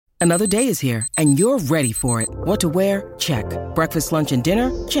Another day is here, and you're ready for it. What to wear? Check. Breakfast, lunch, and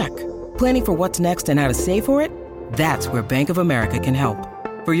dinner? Check. Planning for what's next and how to save for it? That's where Bank of America can help.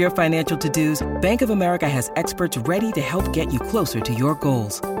 For your financial to-dos, Bank of America has experts ready to help get you closer to your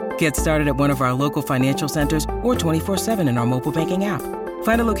goals. Get started at one of our local financial centers or 24/7 in our mobile banking app.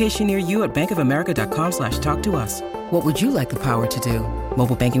 Find a location near you at bankofamerica.com/talktous. What would you like the power to do?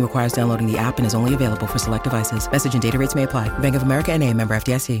 Mobile banking requires downloading the app and is only available for select devices. Message and data rates may apply. Bank of America N.A., member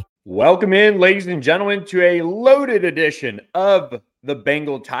FDIC. Welcome in, ladies and gentlemen, to a loaded edition of the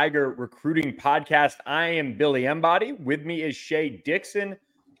Bengal Tiger Recruiting Podcast. I am Billy Embody. With me is Shay Dixon,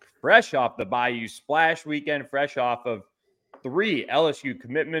 fresh off the Bayou Splash weekend, fresh off of 3 LSU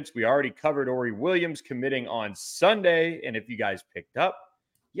commitments. We already covered Ori Williams committing on Sunday. And if you guys picked up,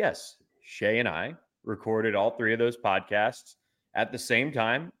 yes, Shay and I recorded all 3 of those podcasts at the same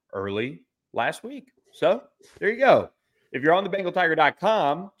time early last week. So there you go. If you're on the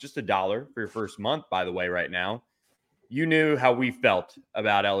BengalTiger.com, just $1 for your first month, by the way, right now, you knew how we felt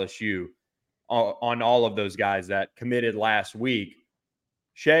about LSU on all of those guys that committed last week.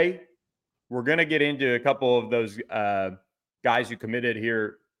 Shay, we're going to get into a couple of those guys who committed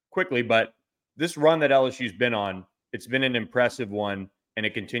here quickly, but this run that LSU's been on, it's been an impressive one, and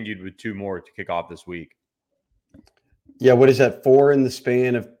it continued with 2 more to kick off this week. Yeah, what is that? 4 in the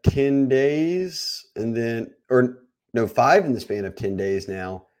span of 10 days, and then, or no, 5 in the span of 10 days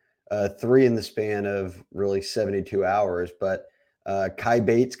now, 3 in the span of really 72 hours. But Kai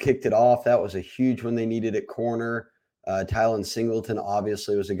Bates kicked it off. That was a huge one they needed at corner. Tylen Singleton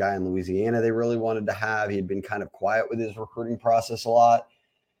obviously was a guy in Louisiana they really wanted to have. He had been kind of quiet with his recruiting process a lot.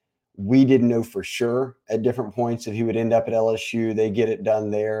 We didn't know for sure at different points if he would end up at LSU. They get it done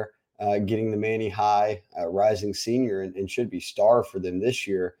there, getting the Manny High, rising senior, and should be star for them this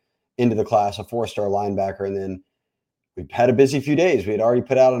year into the class, a 4-star linebacker. And then we've had a busy few days. We had already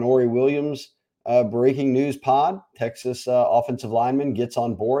put out an Ori Williams breaking news pod. Texas offensive lineman gets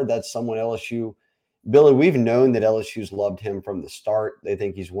on board. That's someone LSU, Billy, we've known that LSU's loved him from the start. They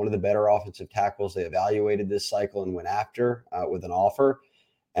think he's one of the better offensive tackles they evaluated this cycle and went after with an offer.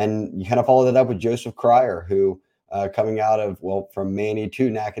 And you kind of follow that up with Joseph Cryer, who coming out of, from Manny to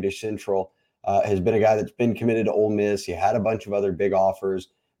Natchitoches Central, has been a guy that's been committed to Ole Miss. He had a bunch of other big offers,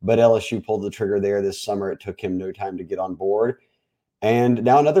 but LSU pulled the trigger there this summer. It took him no time to get on board. And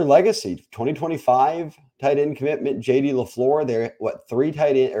now another legacy, 2025 tight end commitment, J.D. LaFleur. They're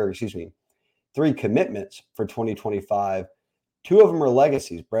 3 commitments for 2025. 2 of them are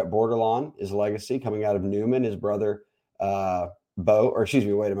legacies. Brett Bordelon is a legacy coming out of Newman. His brother, am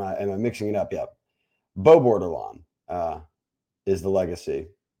I mixing it up? Yeah. Bo Bordelon is the legacy.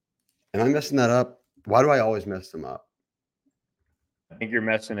 Am I messing that up? Why do I always mess them up? I think you're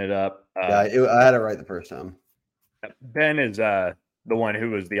messing it up. I had it right the first time. Ben is the one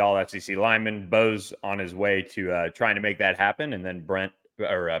who was the all-SEC lineman. Bo's on his way to trying to make that happen, and then Brett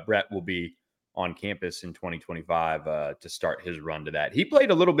will be on campus in 2025 to start his run to that. He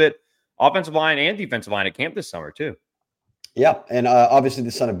played a little bit offensive line and defensive line at camp this summer too. Yeah, and obviously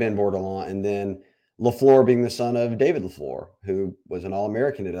the son of Ben Bordelon, and then LaFleur being the son of David LaFleur, who was an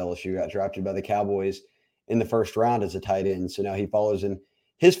All-American at LSU, got drafted by the Cowboys in the first round as a tight end. So now he follows in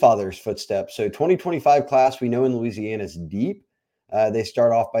his father's footsteps. So 2025 class, we know in Louisiana is deep. They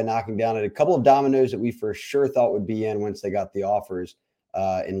start off by knocking down at a couple of dominoes that we for sure thought would be in once they got the offers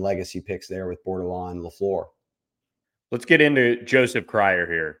in legacy picks there with Bordelon and LaFleur. Let's get into Joseph Cryer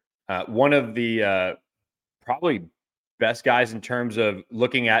here. One of the probably best guys in terms of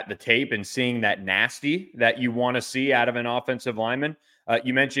looking at the tape and seeing that nasty that you want to see out of an offensive lineman.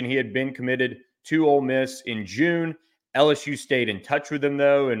 You mentioned he had been committed to Ole Miss in June. LSU stayed in touch with him,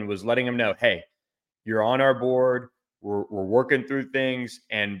 though, and was letting him know, hey, you're on our board. We're working through things.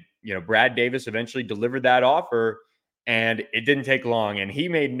 And, Brad Davis eventually delivered that offer, and it didn't take long. And he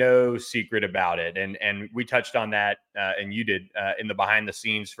made no secret about it. And we touched on that, and you did, in the behind the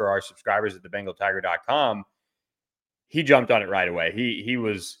scenes for our subscribers at thebengaltiger.com. He jumped on it right away. He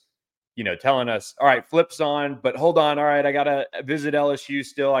was, telling us, all right, flip's on, but hold on. All right, I got to visit LSU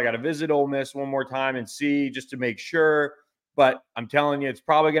still. I got to visit Ole Miss one more time and see just to make sure. But I'm telling you, it's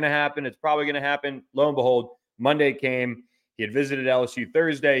probably going to happen. It's probably going to happen. Lo and behold, Monday came. He had visited LSU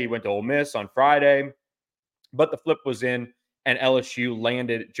Thursday. He went to Ole Miss on Friday. But the flip was in, and LSU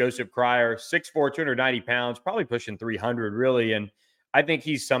landed Joseph Cryer, 6'4", 290 pounds, probably pushing 300, really. And I think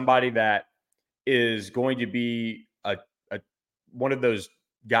he's somebody that is going to be one of those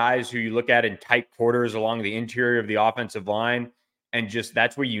guys who you look at in tight quarters along the interior of the offensive line, and just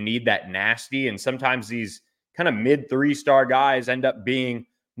that's where you need that nasty. And sometimes these kind of mid 3-star guys end up being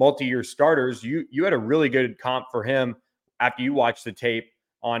multi-year starters. You had a really good comp for him after you watched the tape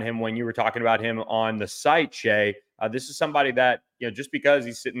on him when you were talking about him on the site, Shay. This is somebody that, just because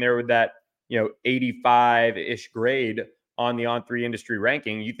he's sitting there with that, 85-ish grade on the On3 industry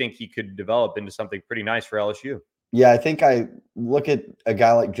ranking, you think he could develop into something pretty nice for LSU. Yeah, I think I look at a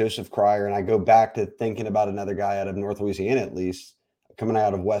guy like Joseph Cryer and I go back to thinking about another guy out of North Louisiana, at least coming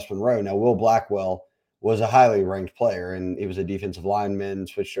out of West Monroe. Now, Will Blackwell was a highly ranked player, and he was a defensive lineman,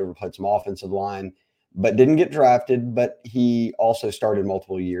 switched over, played some offensive line, but didn't get drafted. But he also started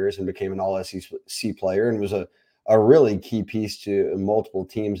multiple years and became an all SEC player and was a really key piece to multiple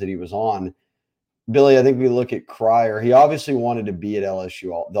teams that he was on. Billy, I think we look at Cryer. He obviously wanted to be at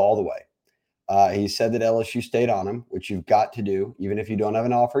LSU all the way. He said that LSU stayed on him, which you've got to do. Even if you don't have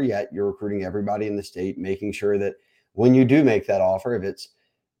an offer yet, you're recruiting everybody in the state, making sure that when you do make that offer, if it's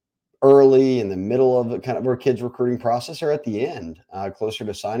early in the middle of the kind of our kids' recruiting process or at the end, closer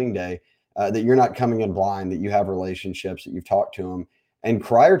to signing day, that you're not coming in blind, that you have relationships, that you've talked to them. And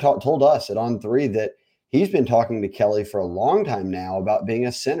Cryer told us at On3 that he's been talking to Kelly for a long time now about being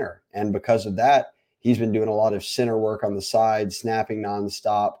a center. And because of that, he's been doing a lot of center work on the side, snapping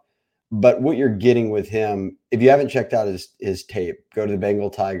nonstop. But what you're getting with him, if you haven't checked out his tape, go to the Bengal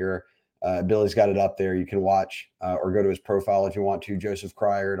Tiger. Billy's got it up there. You can watch or go to his profile if you want to, Joseph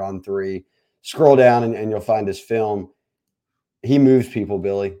Cryer at On3. Scroll down and you'll find his film. He moves people,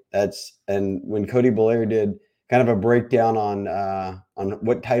 Billy. And when Cody Blair did kind of a breakdown on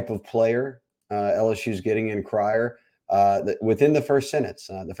what type of player LSU's getting in Cryer, within the first sentence,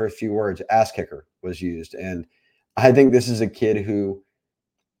 the first few words, ass kicker was used. And I think this is a kid who,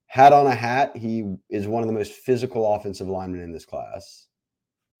 hat on a hat, he is one of the most physical offensive linemen in this class.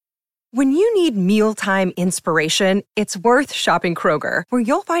 When you need mealtime inspiration, it's worth shopping Kroger, where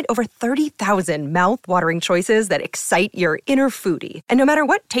you'll find over 30,000 mouth-watering choices that excite your inner foodie. And no matter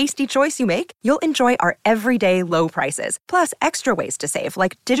what tasty choice you make, you'll enjoy our everyday low prices, plus extra ways to save,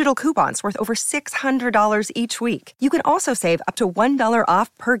 like digital coupons worth over $600 each week. You can also save up to $1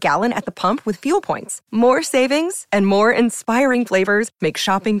 off per gallon at the pump with fuel points. More savings and more inspiring flavors make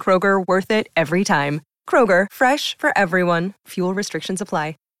shopping Kroger worth it every time. Kroger, fresh for everyone. Fuel restrictions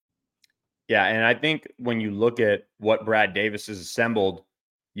apply. Yeah, and I think when you look at what Brad Davis has assembled,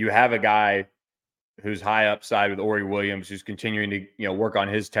 you have a guy who's high upside with Ori Williams, who's continuing to work on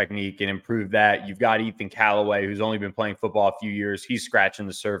his technique and improve that. You've got Ethan Callaway, who's only been playing football a few years. He's scratching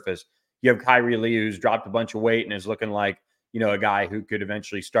the surface. You have Kyrie Lee, who's dropped a bunch of weight and is looking like a guy who could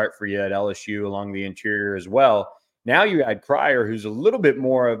eventually start for you at LSU along the interior as well. Now you add Cryer, who's a little bit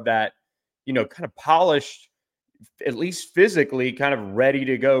more of that, kind of polished, at least physically kind of ready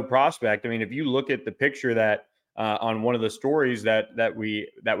to go prospect. I mean, if you look at the picture that on one of the stories that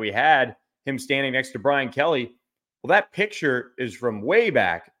we had, him standing next to Brian Kelly, well, that picture is from way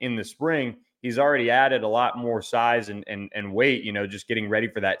back in the spring. He's already added a lot more size and weight, just getting ready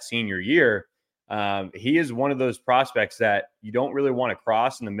for that senior year. He is one of those prospects that you don't really want to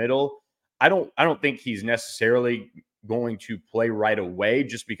cross in the middle. I don't think he's necessarily going to play right away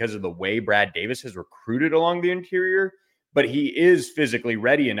just because of the way Brad Davis has recruited along the interior, but he is physically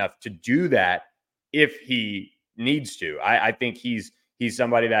ready enough to do that if he needs to. I think he's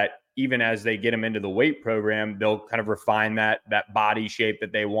somebody that even as they get him into the weight program, they'll kind of refine that body shape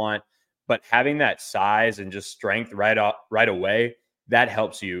that they want, but having that size and just strength right away, that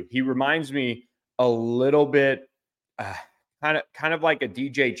helps you. He reminds me a little bit kind of like a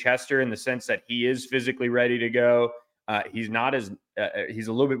DJ Chester in the sense that he is physically ready to go. He's not as he's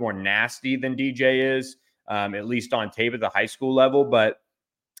a little bit more nasty than DJ is, at least on tape at the high school level. But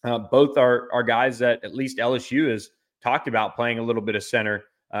both are guys that at least LSU has talked about playing a little bit of center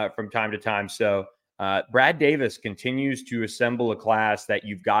from time to time. So Brad Davis continues to assemble a class that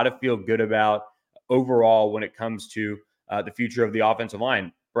you've got to feel good about overall when it comes to the future of the offensive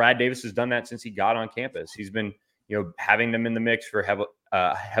line. Brad Davis has done that since he got on campus. He's been having them in the mix for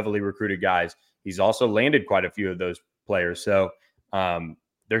heavily recruited guys. He's also landed quite a few of those players. So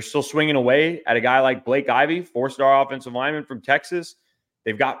they're still swinging away at a guy like Blake Ivy, 4-star offensive lineman from Texas.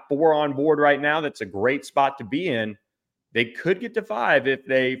 They've got 4 on board right now. That's a great spot to be in. They could get to 5 if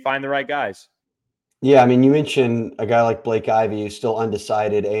they find the right guys. Yeah, I mean, you mentioned a guy like Blake Ivy who's still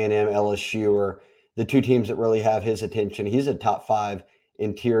undecided. A&M, LSU are the two teams that really have his attention. He's a top 5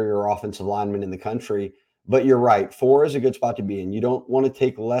 interior offensive lineman in the country. But you're right, 4 is a good spot to be in. You don't want to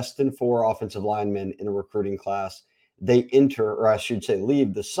take less than 4 offensive linemen in a recruiting class. They enter, or I should say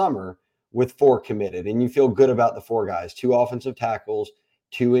leave the summer with 4 committed. And you feel good about the 4 guys, 2 offensive tackles,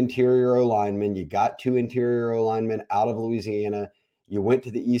 2 interior O-linemen. You got 2 interior O-linemen out of Louisiana. You went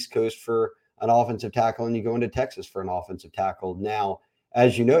to the East Coast for an offensive tackle, and you go into Texas for an offensive tackle. Now,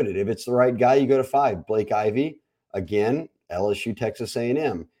 as you noted, if it's the right guy, you go to 5. Blake Ivy, again, LSU, Texas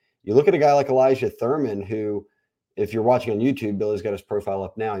A&M. You look at a guy like Elijah Thurman, who, if you're watching on YouTube, Billy's got his profile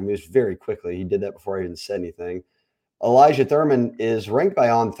up now. He moves very quickly. He did that before I even said anything. Elijah Thurman is ranked by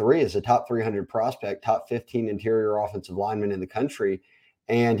On3 as a top 300 prospect, top 15 interior offensive lineman in the country.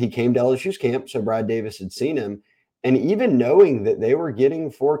 And he came to LSU's camp, so Brad Davis had seen him. And even knowing that they were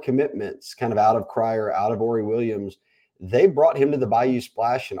getting 4 commitments kind of out of Cryer, out of Ori Williams, they brought him to the Bayou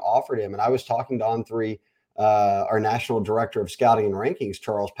Splash and offered him. And I was talking to On3, our national director of scouting and rankings,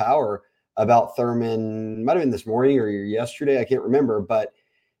 Charles Power, about Thurman, might have been this morning or yesterday, I can't remember, but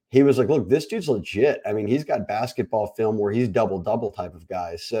he was like, look, this dude's legit. I mean, he's got basketball film where he's double-double type of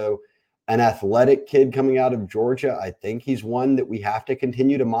guy. So an athletic kid coming out of Georgia, I think he's one that we have to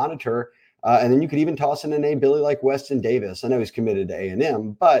continue to monitor. And then you could even toss in a name, Billy, like Weston Davis. I know he's committed to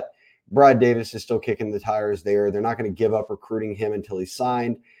A&M, but Brad Davis is still kicking the tires there. They're not going to give up recruiting him until he's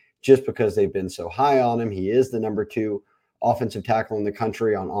signed just because they've been so high on him. He is the number 2 offensive tackle in the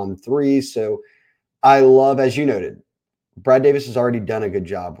country on 3. So I love, as you noted, Brad Davis has already done a good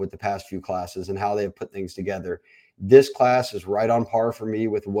job with the past few classes and how they have put things together. This class is right on par for me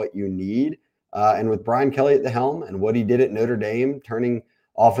with what you need. And with Brian Kelly at the helm and what he did at Notre Dame, turning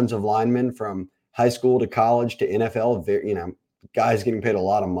offensive linemen from high school to college to NFL, guys getting paid a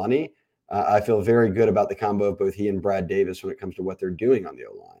lot of money. I feel very good about the combo of both he and Brad Davis when it comes to what they're doing on the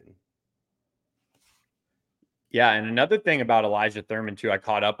O-line. Yeah, and another thing about Elijah Thurman, too, I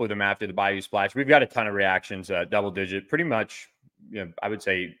caught up with him after the Bayou Splash. We've got a ton of reactions, double-digit. Pretty much, I would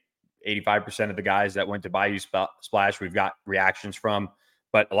say 85% of the guys that went to Bayou Splash, we've got reactions from.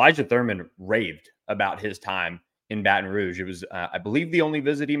 But Elijah Thurman raved about his time in Baton Rouge. It was, I believe, the only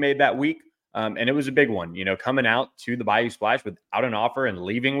visit he made that week, and it was a big one. Coming out to the Bayou Splash without an offer and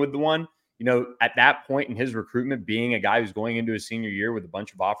leaving with the one. At that point in his recruitment, being a guy who's going into his senior year with a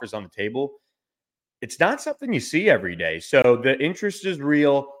bunch of offers on the table, it's not something you see every day. So the interest is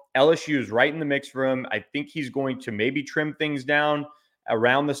real. LSU is right in the mix for him. I think he's going to maybe trim things down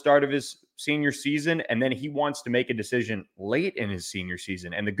around the start of his senior season, and then he wants to make a decision late in his senior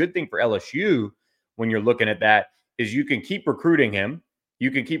season. And the good thing for LSU, when you're looking at that, is you can keep recruiting him. You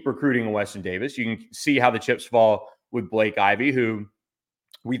can keep recruiting Weston Davis. You can see how the chips fall with Blake Ivy, who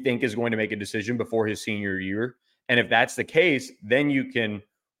we think is going to make a decision before his senior year. And if that's the case, then you can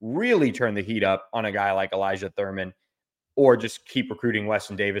really turn the heat up on a guy like Elijah Thurman, or just keep recruiting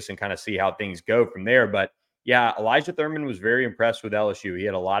Weston Davis and kind of see how things go from there. But yeah, Elijah Thurman was very impressed with LSU. He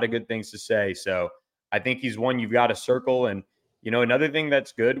had a lot of good things to say. So I think he's one you've got to circle. And, another thing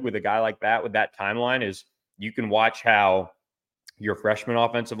that's good with a guy like that, with that timeline, is you can watch how your freshman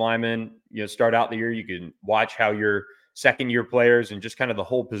offensive linemen, start out the year. You can watch how your second-year players and just kind of the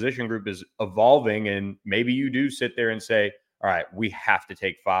whole position group is evolving. And maybe you do sit there and say, all right, we have to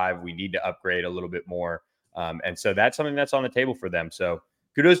take 5. We need to upgrade a little bit more. And so that's something that's on the table for them. So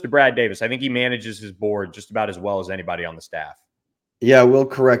kudos to Brad Davis. I think he manages his board just about as well as anybody on the staff. Yeah, I will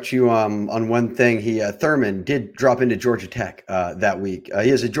correct you on one thing. Thurman did drop into Georgia Tech that week. He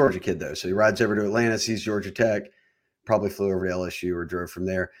is a Georgia kid, though. So he rides over to Atlanta, sees Georgia Tech, probably flew over to LSU or drove from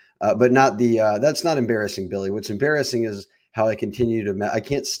there. But not that's not embarrassing, Billy. What's embarrassing is how I continue to I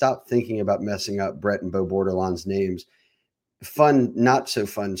can't stop thinking about messing up Brett and Bo Bordelon's names. Fun, not so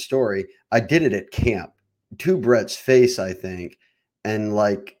fun story. I did it at camp to Brett's face, I think. And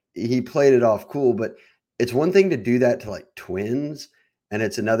he played it off cool, but it's one thing to do that to twins, and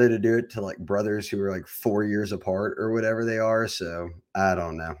it's another to do it to brothers who are 4 years apart or whatever they are. So I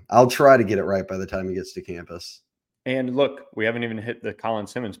don't know. I'll try to get it right by the time he gets to campus. And look, we haven't even hit the Colin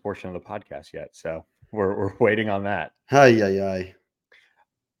Simmons portion of the podcast yet. So we're waiting on that. Hi.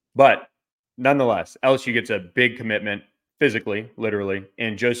 But nonetheless, LSU gets a big commitment, physically, literally,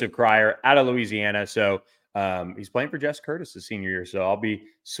 and Joseph Cryer out of Louisiana. So he's playing for Jess Curtis his senior year. So I'll be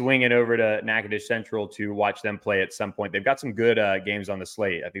swinging over to Natchitoches Central to watch them play at some point. They've got some good games on the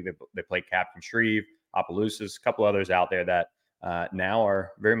slate. I think they play Captain Shreve, Opelousas, a couple others out there that now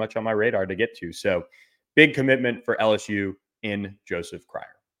are very much on my radar to get to. So big commitment for LSU in Joseph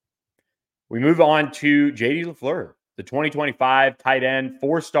Cryer. We move on to J.D. LaFleur, the 2025 tight end,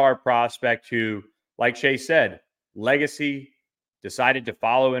 4-star prospect who, like Shay said, legacy, decided to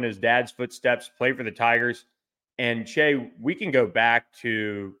follow in his dad's footsteps, play for the Tigers. And Shay, we can go back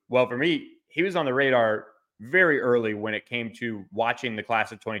to, well, for me, he was on the radar very early when it came to watching the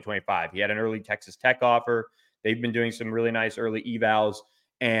class of 2025. He had an early Texas Tech offer. They've been doing some really nice early evals,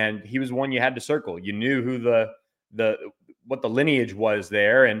 and he was one you had to circle. You knew who what the lineage was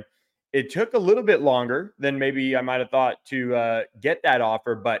there, and it took a little bit longer than maybe I might have thought to get that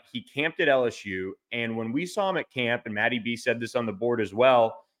offer, but he camped at LSU. And when we saw him at camp, and Matty B said this on the board as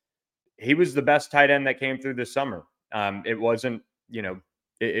well, he was the best tight end that came through this summer. it wasn't,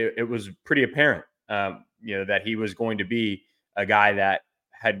 it was pretty apparent, that he was going to be a guy that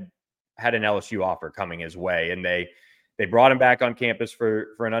had an LSU offer coming his way. And they brought him back on campus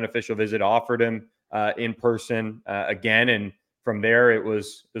for an unofficial visit, offered him in person again. And from there, it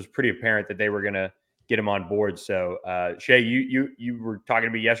was pretty apparent that they were going to get him on board. So Shay, you were talking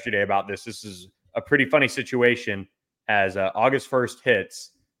to me yesterday about this. This is a pretty funny situation as August 1st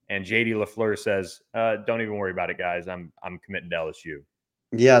hits and JD LaFleur says, don't even worry about it, guys. I'm committing to LSU.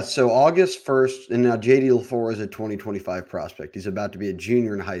 Yeah, so August 1st, and now JD LaFleur is a 2025 prospect. He's about to be a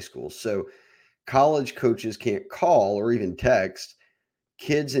junior in high school. So college coaches can't call or even text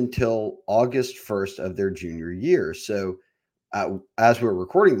kids until August 1st of their junior year. So as we're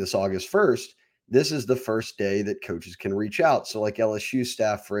recording this August 1st, this is the first day that coaches can reach out. So like LSU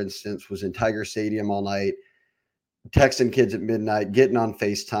staff, for instance, was in Tiger Stadium all night, texting kids at midnight, getting on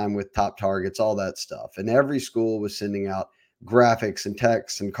FaceTime with top targets, all that stuff. And every school was sending out graphics and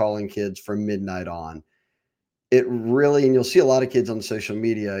texts and calling kids from midnight on. It really, and you'll see a lot of kids on social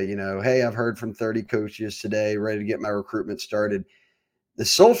media, hey, I've heard from 30 coaches today, ready to get my recruitment started. The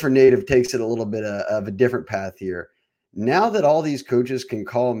Sulphur native takes it a little bit of a different path here. Now that all these coaches can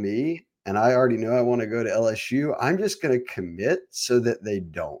call me and I already know I want to go to LSU, I'm just going to commit so that they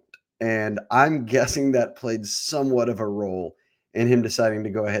don't. And I'm guessing that played somewhat of a role in him deciding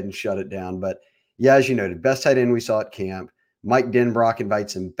to go ahead and shut it down. But yeah, as you noted, best tight end we saw at camp. Mike Denbrock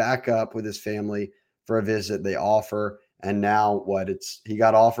invites him back up with his family for a visit. They offer. And now he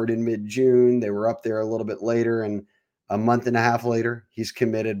got offered in mid-June. They were up there a little bit later, and a month and a half later, he's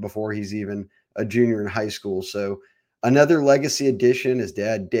committed before he's even a junior in high school. So another legacy addition. His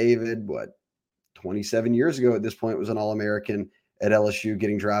dad, David, 27 years ago at this point, was an All-American at LSU,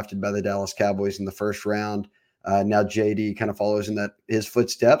 getting drafted by the Dallas Cowboys in the first round. Now JD kind of follows in his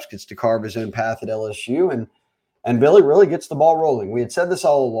footsteps, gets to carve his own path at LSU, and Billy really gets the ball rolling. We had said this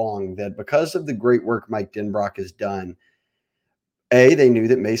all along, that because of the great work Mike Denbrock has done, they knew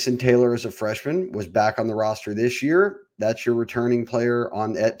that Mason Taylor as a freshman was back on the roster this year. That's your returning player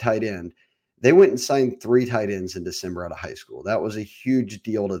at tight end. They went and signed 3 tight ends in December out of high school. That was a huge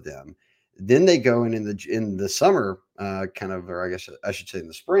deal to them. Then they go in the summer, or I guess I should say in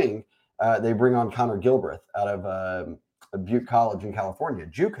the spring, they bring on Connor Gilbreth out of Butte College in California,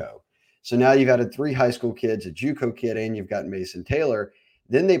 JUCO. So now you've added 3 high school kids, a JUCO kid, and you've got Mason Taylor.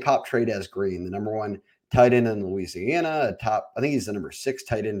 Then they pop Trey'Dez Green, the number 1 tight end in Louisiana, I think he's the number 6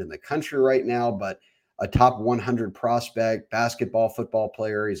 tight end in the country right now, but a top 100 prospect, basketball, football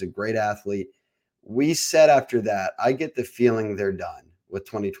player. He's a great athlete. We said after that, I get the feeling they're done with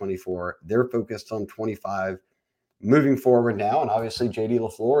 2024. They're focused on 25 moving forward now. And obviously JD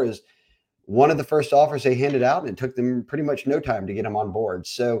LaFleur is one of the first offers they handed out, and it took them pretty much no time to get him on board.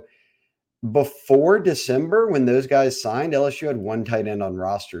 So before December, when those guys signed, LSU had 1 tight end on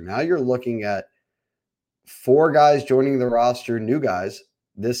roster. Now you're looking at 4 guys joining the roster, new guys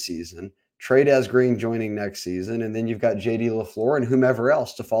this season, Trey'Dez Green joining next season, and then you've got JD LaFleur and whomever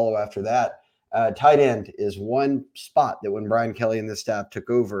else to follow after that. Tight end is one spot that when Brian Kelly and the staff took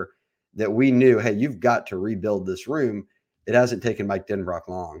over, that we knew, hey, you've got to rebuild this room. It hasn't taken Mike Denbrock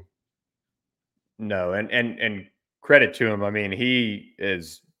long. No, and credit to him. I mean, he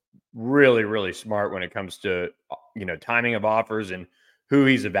is really, really smart when it comes to, timing of offers and who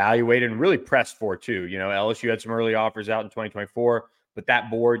he's evaluated and really pressed for too. LSU had some early offers out in 2024, but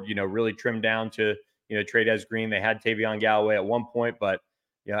that board, really trimmed down to, Trey'Dez Green. They had Tavion Galloway at one point, but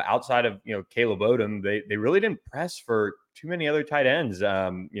outside of, Caleb Odom, they really didn't press for too many other tight ends,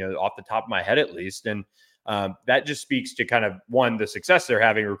 off the top of my head, at least. And that just speaks to kind of, one, the success they're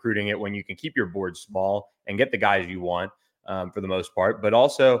having recruiting it when you can keep your board small and get the guys you want for the most part, but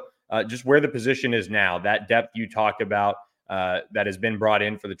also just where the position is now, that depth you talked about that has been brought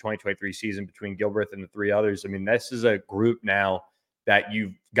in for the 2023 season between Gilbreth and the 3 others. I mean, this is a group now that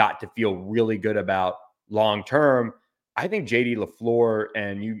you've got to feel really good about long-term. I think JD LaFleur,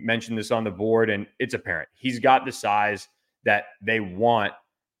 and you mentioned this on the board, and it's apparent, he's got the size that they want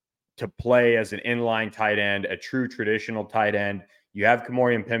to play as an inline tight end, a true traditional tight end. You have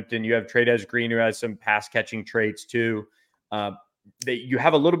Kamorian Pimpton, you have Trey'Dez Green, who has some pass catching traits too. You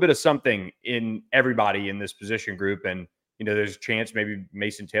have a little bit of something in everybody in this position group. And, there's a chance maybe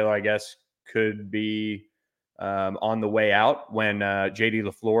Mason Taylor, I guess, could be on the way out when JD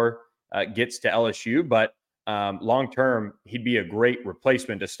LaFleur gets to LSU. But long-term, he'd be a great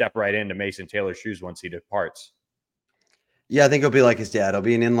replacement to step right into Mason Taylor's shoes once he departs. Yeah, I think he'll be like his dad. He'll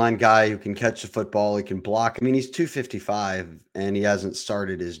be an inline guy who can catch the football. He can block. I mean, he's 255, and he hasn't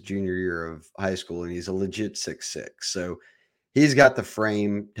started his junior year of high school, and he's a legit 6'6". So he's got the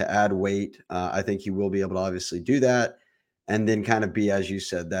frame to add weight. I think he will be able to obviously do that, and then kind of be, as you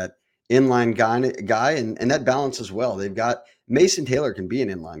said, that inline guy, and that balance as well. They've got Mason Taylor can be an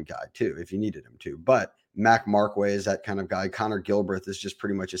inline guy too if you needed him to, but Mac Markway is that kind of guy. Connor Gilbreth is just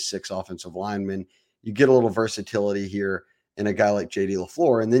pretty much a 6 offensive lineman. You get a little versatility here in a guy like JD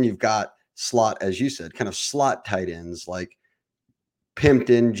LaFleur, and then you've got slot, as you said, kind of slot tight ends like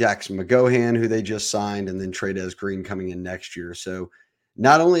Pimpton, Jackson McGohan, who they just signed, and then Trey'Dez Green coming in next year. So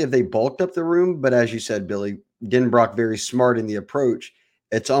not only have they bulked up the room, but as you said, Billy, Denbrock very smart in the approach.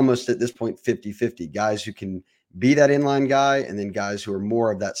 It's almost at this point 50-50. Guys who can be that inline guy, and then guys who are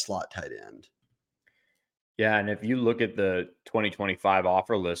more of that slot tight end. Yeah, and if you look at the 2025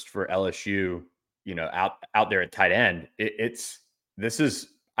 offer list for LSU, out there at tight end,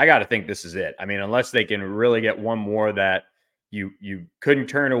 I got to think this is it. I mean, unless they can really get one more that you couldn't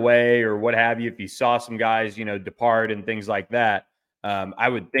turn away or what have you, if you saw some guys, depart and things like that, I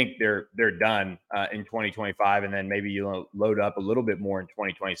would think they're done in 2025, and then maybe load up a little bit more in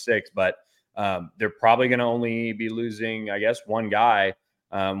 2026. But they're probably going to only be losing, I guess, one guy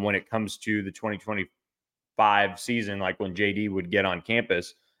when it comes to the 2025 season, like when JD would get on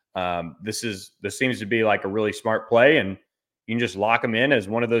campus. This seems to be like a really smart play, and you can just lock him in as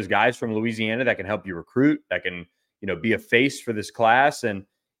one of those guys from Louisiana that can help you recruit, that can be a face for this class. And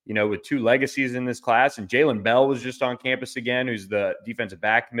with 2 legacies in this class, and Jalen Bell was just on campus again, who's the defensive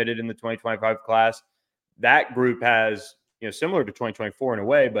back committed in the 2025 class. That group has, similar to 2024 in a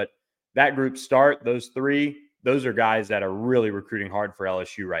way, but that group start, those 3, those are guys that are really recruiting hard for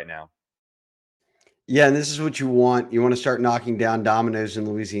LSU right now. Yeah, and this is what you want. You want to start knocking down dominoes in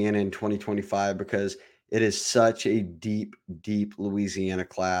Louisiana in 2025 because it is such a deep, deep Louisiana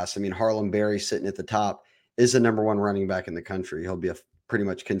class. I mean, Harlem Berry sitting at the top is the number 1 running back in the country. He'll be a pretty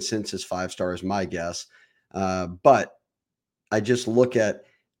much consensus 5-star is my guess. But I just look at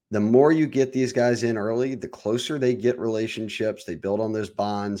the more you get these guys in early, the closer they get relationships, they build on those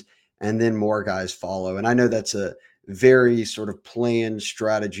bonds, and then more guys follow. And I know that's a very sort of planned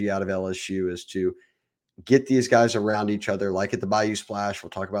strategy out of LSU is to get these guys around each other, like at the Bayou Splash. We'll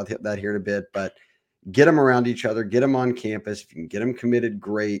talk about that here in a bit, but get them around each other, get them on campus. If you can get them committed,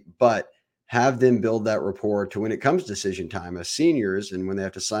 great, but have them build that rapport to when it comes decision time as seniors and when they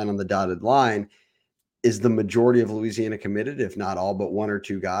have to sign on the dotted line. Is the majority of Louisiana committed? If not all but 1 or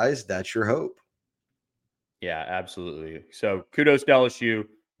 2 guys, that's your hope. Yeah, absolutely. So kudos to LSU,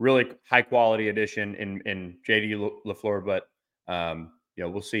 really high quality addition in JD LaFleur, but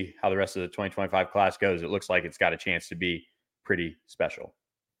we'll see how the rest of the 2025 class goes. It looks like it's got a chance to be pretty special.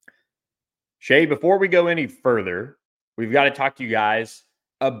 Shay, before we go any further, we've got to talk to you guys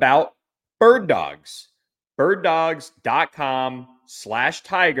about Bird Dogs.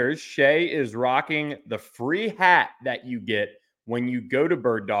 birddogs.com/Tigers. Shay is rocking the free hat that you get when you go to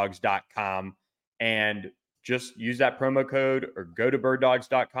birddogs.com and just use that promo code or go to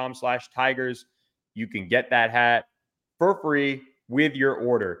birddogs.com/Tigers. You can get that hat for free with your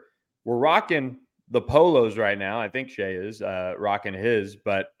order. We're rocking the polos right now. I think Shay is rocking his,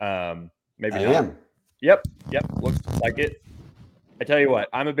 but maybe I not. am. Yep. Looks like it. I tell you what,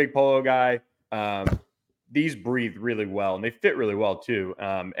 I'm a big polo guy. These breathe really well, and they fit really well too.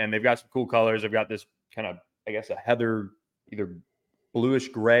 And they've got some cool colors. I've got this kind of, I guess, a heather, either bluish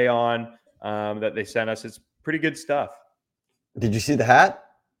gray on that they sent us. It's pretty good stuff. Did you see the hat?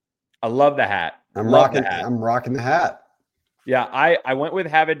 I love the hat. I'm rocking the hat. Yeah, I went with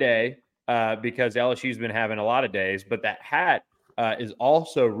Have a Day because LSU's been having a lot of days, but that hat is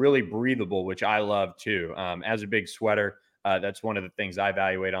also really breathable, which I love too. As a big sweater, that's one of the things I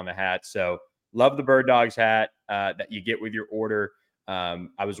evaluate on the hat. So love the Bird Dogs hat that you get with your order.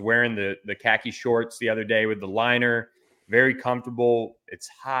 I was wearing the khaki shorts the other day with the liner. Very comfortable. It's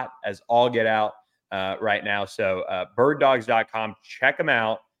hot as all get out right now. So birddogs.com, check them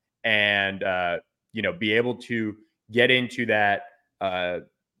out and, be able to get into that,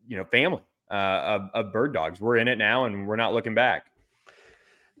 family of Bird Dogs. We're in it now and we're not looking back.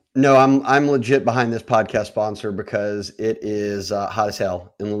 No, I'm legit behind this podcast sponsor because it is hot as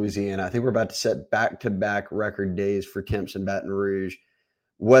hell in Louisiana. I think we're about to set back-to-back record days for temps in Baton Rouge.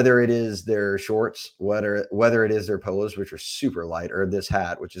 Whether it is their shorts, whether it is their polos, which are super light, or this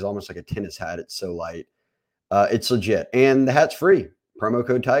hat, which is almost like a tennis hat. It's so light. It's legit. And the hat's free. Promo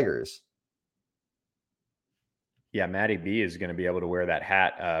code Tigers. Yeah, Matty B is going to be able to wear that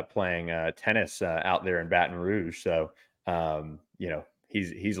hat playing tennis out there in Baton Rouge. So,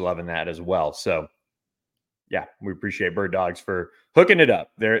 he's loving that as well. So, yeah, we appreciate Bird Dogs for hooking it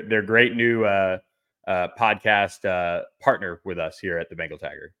up. They're great new podcast partner with us here at the Bengal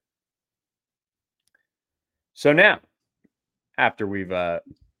Tiger. So now after we've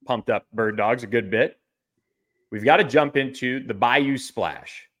pumped up Bird Dogs a good bit. We've got to jump into the Bayou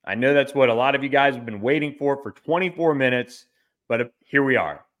Splash. I know that's what a lot of you guys have been waiting for 24 minutes, but here we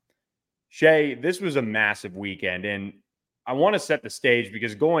are. Shay, this was a massive weekend, and I want to set the stage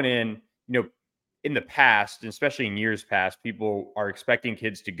because going in, in the past, and especially in years past, people are expecting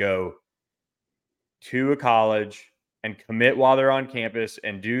kids to go to a college and commit while they're on campus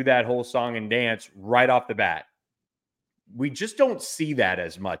and do that whole song and dance right off the bat. We just don't see that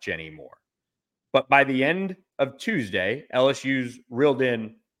as much anymore. But by the end of Tuesday, LSU's reeled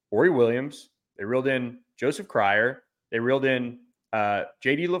in Ori Williams. They reeled in Joseph Cryer. They reeled in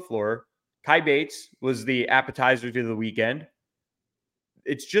J.D. LaFleur. Kai Bates was the appetizer to the weekend.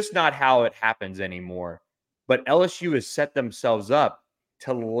 It's just not how it happens anymore. But LSU has set themselves up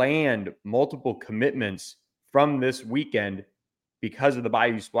to land multiple commitments from this weekend because of the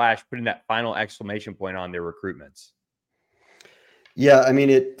Bayou Splash, putting that final exclamation point on their recruitments. Yeah, I mean,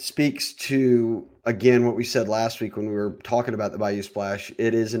 it speaks to, again, what we said last week when we were talking about the Bayou Splash.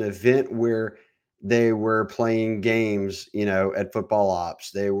 It is an event where they were playing games, at football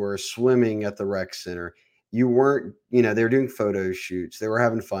ops. They were swimming at the rec center. You weren't, they were doing photo shoots. They were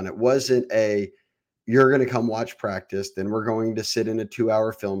having fun. It wasn't you're going to come watch practice. Then we're going to sit in a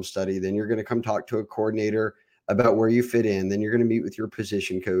 2-hour film study. Then you're going to come talk to a coordinator about where you fit in. Then you're going to meet with your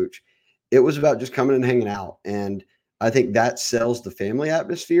position coach. It was about just coming and hanging out. And I think that sells the family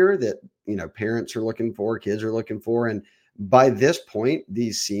atmosphere that, parents are looking for, kids are looking for. And by this point,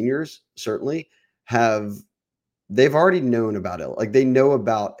 these seniors certainly they've already known about it. Like they know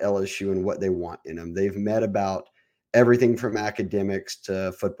about LSU and what they want in them. They've met about everything from academics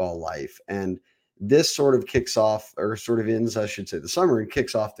to football life. And this sort of kicks off, or sort of ends, I should say, the summer, and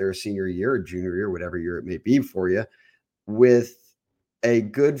kicks off their senior year or junior year, whatever year it may be for you, with a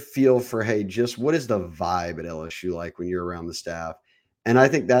good feel for, hey, just what is the vibe at LSU like when you're around the staff? And I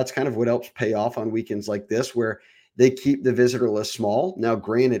think that's kind of what helps pay off on weekends like this, where they keep the visitor list small. Now,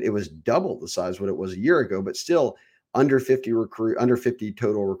 granted, it was double the size what it was a year ago, but still under 50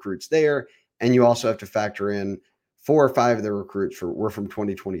 total recruits there. And you also have to factor in 4 or 5 of the recruits were from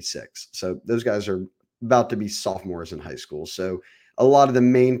 2026. So those guys are about to be sophomores in high school. So a lot of the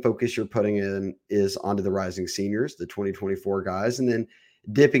main focus you're putting in is onto the rising seniors, the 2024 guys, and then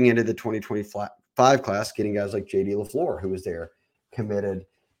dipping into the 2025 class, getting guys like J.D. LaFleur, who was there, committed.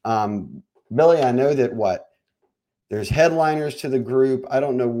 Billy, I know that there's headliners to the group. I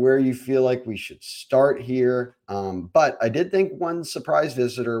don't know where you feel like we should start here, but I did think one surprise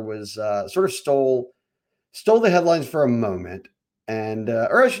visitor was sort of stole the headlines for a moment, and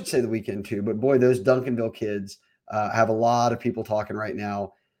or I should say the weekend too. But boy, those Duncanville kids have a lot of people talking right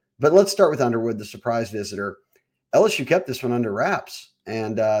now. But let's start with Underwood, the surprise visitor. LSU kept this one under wraps,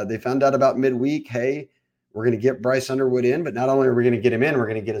 and they found out about midweek, hey, we're going to get Bryce Underwood in, but not only are we going to get him in, we're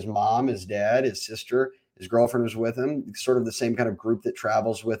going to get his mom, his dad, his sister, his girlfriend was with him, sort of the same kind of group that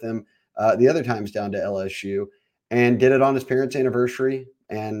travels with him the other times down to LSU, and did it on his parents' anniversary.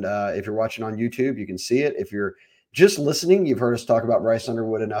 And if you're watching on YouTube, you can see it. If you're just listening, you've heard us talk about Bryce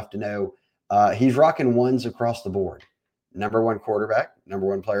Underwood enough to know he's rocking ones across the board. Number 1 quarterback, number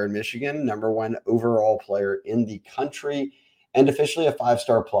 1 player in Michigan, number 1 overall player in the country, and officially a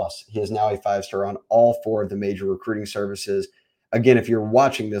 5-star plus. He is now a 5-star on all 4 of the major recruiting services. Again, if you're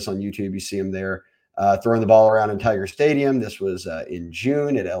watching this on YouTube, you see him there throwing the ball around in Tiger Stadium. This was in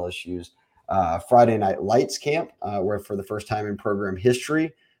June at LSU's Friday Night Lights camp, where for the first time in program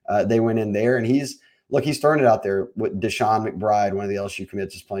history, they went in there. And he's throwing it out there. With Deshaun McBride, one of the LSU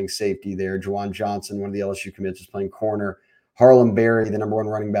commits, is playing safety there. Juwan Johnson, one of the LSU commits, is playing corner. Harlem Berry, the number 1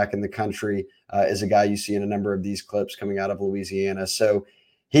 running back in the country, is a guy you see in a number of these clips coming out of Louisiana. So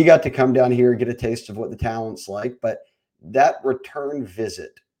he got to come down here and get a taste of what the talent's like. But that return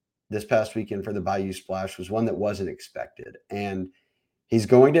visit this past weekend for the Bayou Splash was one that wasn't expected. And he's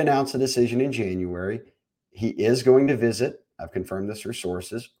going to announce a decision in January. He is going to visit, I've confirmed this through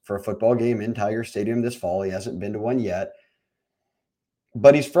sources, for a football game in Tiger Stadium this fall. He hasn't been to one yet.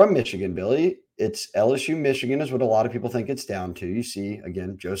 But he's from Michigan, Billy. It's LSU, Michigan is what a lot of people think it's down to. You see,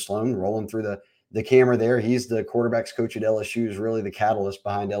 again, Joe Sloan rolling through the camera there. He's the quarterback's coach at LSU, is really the catalyst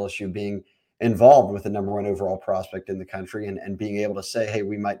behind LSU being involved with the number 1 overall prospect in the country and being able to say, hey,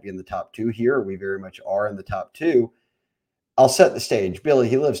 we might be in the top 2 here. We very much are in the top 2. I'll set the stage. Billy,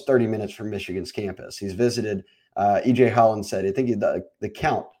 he lives 30 minutes from Michigan's campus. He's visited, E.J. Holland said, I think the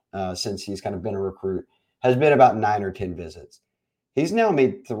count since he's kind of been a recruit has been about 9 or 10 visits. He's now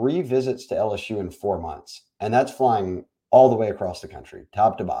made 3 visits to LSU in 4 months, and that's flying all the way across the country,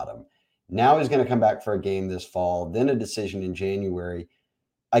 top to bottom. Now he's going to come back for a game this fall, then a decision in January.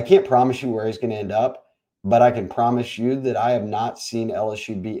 I can't promise you where he's going to end up, but I can promise you that I have not seen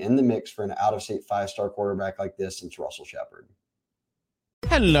LSU be in the mix for an out-of-state five-star quarterback like this since Russell Shepard.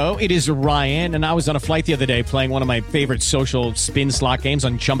 Hello, it is Ryan, and I was on a flight the other day playing one of my favorite social spin slot games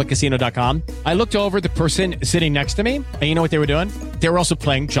on ChumbaCasino.com. I looked over at the person sitting next to me, and you know what they were doing? They were also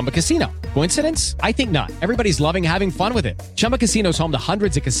playing Chumba Casino. Coincidence? I think not. Everybody's loving having fun with it. Chumba Casino is home to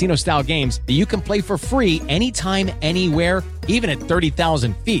hundreds of casino-style games that you can play for free anytime, anywhere, even at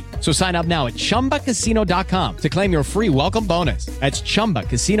 30,000 feet. So sign up now at ChumbaCasino.com to claim your free welcome bonus. That's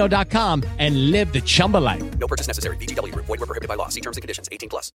ChumbaCasino.com and live the Chumba life. No purchase necessary. VGW. Void where prohibited by law. See terms and conditions.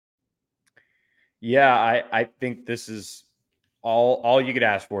 18+. Yeah, I think this is all you could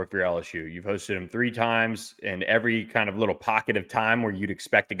ask for if you're LSU. You've hosted him 3 times in every kind of little pocket of time where you'd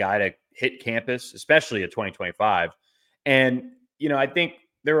expect a guy to hit campus, especially at 2025. And, I think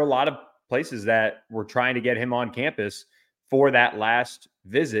there were a lot of places that were trying to get him on campus for that last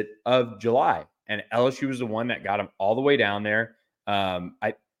visit of July. And LSU was the one that got him all the way down there.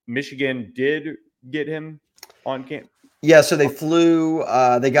 Michigan did get him on campus. Yeah, so they flew.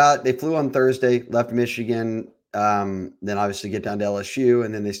 They flew on Thursday, left Michigan, then obviously get down to LSU,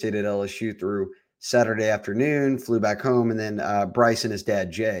 and then they stayed at LSU through Saturday afternoon, flew back home, and then Bryce and his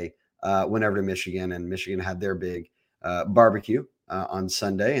dad Jay went over to Michigan, and Michigan had their big barbecue on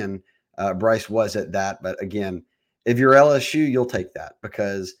Sunday, and Bryce was at that. But again, if you're LSU, you'll take that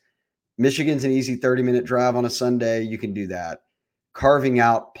because Michigan's an easy 30-minute drive on a Sunday. You can do that. Carving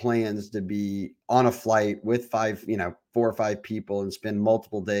out plans to be on a flight with 4 or 5 people and spend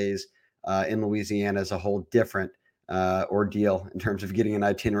multiple days in Louisiana is a whole different ordeal in terms of getting an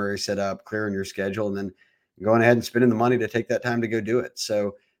itinerary set up, clearing your schedule, and then going ahead and spending the money to take that time to go do it.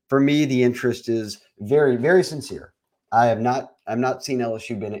 So for me, the interest is very, very sincere. I've not seen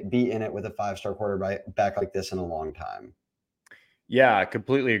LSU be in it with a 5-star quarterback like this in a long time. Yeah, I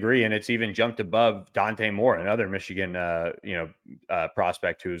completely agree. And it's even jumped above Dante Moore, another Michigan,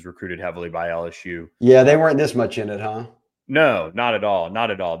 prospect who was recruited heavily by LSU. Yeah, they weren't this much in it, huh? No, not at all. Not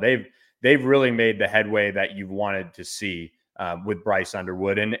at all. They've really made the headway that you've wanted to see with Bryce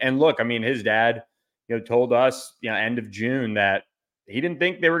Underwood. And look, I mean, his dad, told us, end of June that he didn't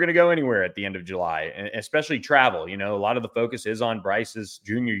think they were going to go anywhere at the end of July, and especially travel. A lot of the focus is on Bryce's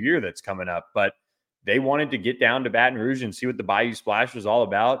junior year that's coming up, but they wanted to get down to Baton Rouge and see what the Bayou Splash was all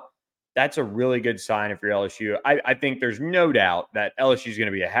about. That's a really good sign if you're LSU. I think there's no doubt that LSU is going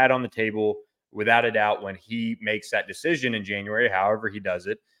to be a hat on the table, without a doubt, when he makes that decision in January, however he does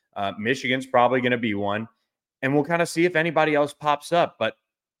it. Michigan's probably going to be one, and we'll kind of see if anybody else pops up. But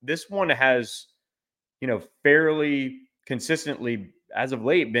this one has, fairly consistently, as of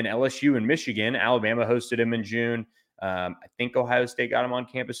late, been LSU and Michigan. Alabama hosted him in June. I think Ohio State got him on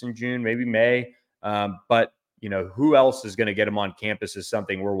campus in June, maybe May. But who else is going to get him on campus is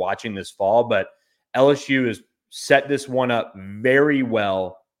something we're watching this fall. But LSU has set this one up very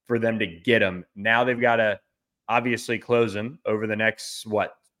well for them to get him. Now they've got to obviously close him over the next,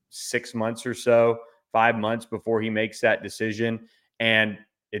 6 months or so, 5 months before he makes that decision. And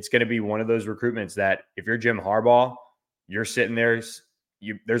it's going to be one of those recruitments that if you're Jim Harbaugh, you're sitting there,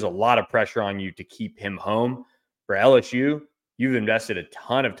 there's a lot of pressure on you to keep him home. For LSU, you've invested a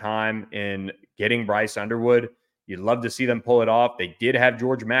ton of time in getting Bryce Underwood. You'd love to see them pull it off. They did have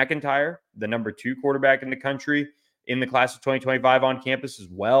George McIntyre, the number 2 quarterback in the country, in the class of 2025 on campus as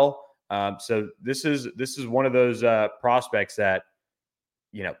well. So this is one of those prospects that,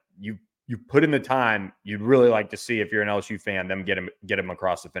 you put in the time you'd really like to see if you're an LSU fan, them get him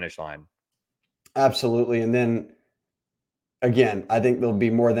across the finish line. Absolutely. And then again, I think there'll be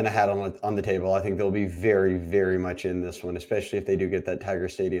more than a hat on the table. I think they'll be very, very much in this one, especially if they do get that Tiger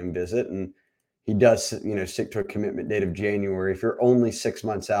Stadium visit. And he does, stick to a commitment date of January. If you're only 6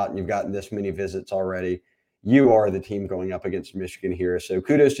 months out and you've gotten this many visits already, you are the team going up against Michigan here. So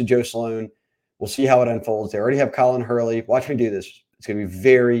kudos to Joe Sloan. We'll see how it unfolds. They already have Colin Hurley. Watch me do this. It's going to be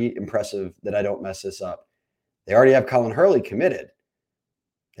very impressive that I don't mess this up. They already have Colin Hurley committed.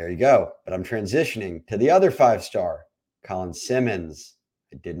 There you go. But I'm transitioning to the other 5-star, Colin Simmons.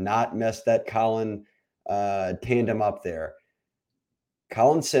 I did not mess that Colin tandem up there.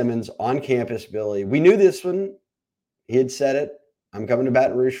 Colin Simmons on campus, Billy. We knew this one. He had said it. I'm coming to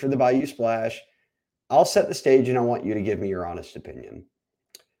Baton Rouge for the Bayou Splash. I'll set the stage, and I want you to give me your honest opinion.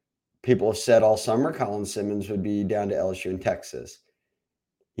 People have said all summer Colin Simmons would be down to LSU in Texas.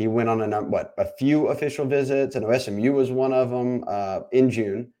 He went on a few official visits. I know SMU was one of them in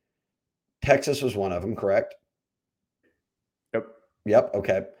June. Texas was one of them, correct? Yep.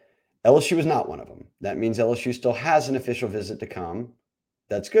 Okay. LSU was not one of them. That means LSU still has an official visit to come.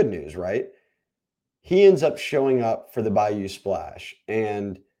 That's good news, right? He ends up showing up for the Bayou Splash.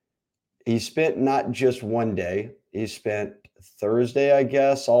 And he spent not just one day, he spent Thursday, I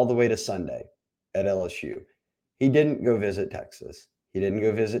guess, all the way to Sunday at LSU. He didn't go visit Texas. He didn't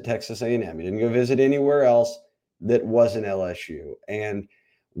go visit Texas A&M. He didn't go visit anywhere else that wasn't LSU. And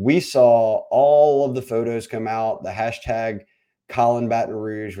we saw all of the photos come out, the hashtag Colin Baton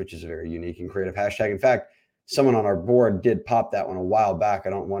Rouge, which is a very unique and creative hashtag. In fact, someone on our board did pop that one a while back. I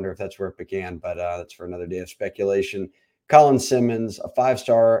don't wonder if that's where it began, but that's for another day of speculation. Colin Simmons, a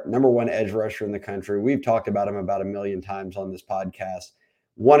 5-star, number 1 edge rusher in the country. We've talked about him about 1,000,000 times on this podcast.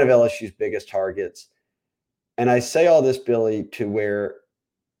 One of LSU's biggest targets. And I say all this, Billy, to where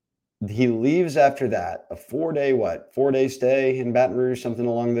he leaves after that, a 4-day stay in Baton Rouge, something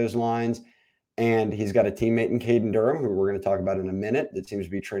along those lines. And he's got a teammate in Caden Durham, who we're going to talk about in a minute, that seems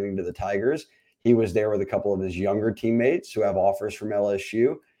to be training to the Tigers. He was there with a couple of his younger teammates who have offers from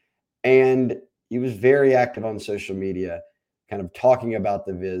LSU. And he was very active on social media, kind of talking about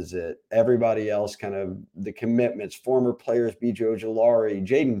the visit. Everybody else, kind of the commitments, former players, B.J. Ojolari,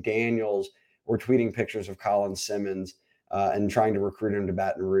 Jaden Daniels were tweeting pictures of Colin Simmons and trying to recruit him to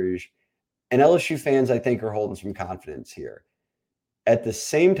Baton Rouge. And LSU fans, I think, are holding some confidence here. At the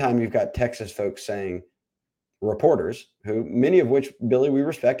same time, you've got Texas folks saying, reporters, who many of which, Billy, we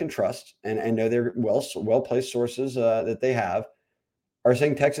respect and trust, and know they're well-placed sources that they have, are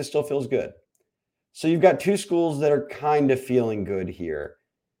saying Texas still feels good. So you've got two schools that are kind of feeling good here.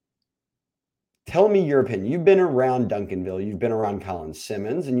 Tell me your opinion. You've been around Duncanville, you've been around Colin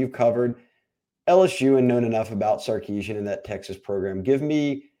Simmons, and you've covered LSU and known enough about Sarkisian and that Texas program. Give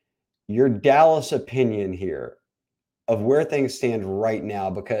me your Dallas opinion here of where things stand right now,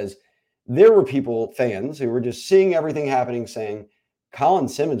 because there were fans who were just seeing everything happening saying, Colin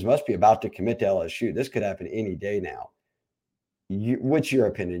Simmons must be about to commit to LSU. This could happen any day now. What's your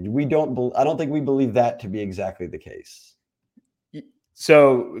opinion? I don't think we believe that to be exactly the case.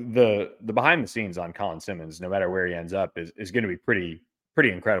 So the behind the scenes on Colin Simmons, no matter where he ends up, is going to be pretty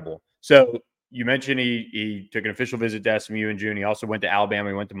incredible. So you mentioned he took an official visit to SMU in June. He also went to Alabama.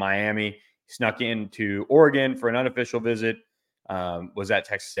 He went to Miami. He snuck into Oregon for an unofficial visit. Was at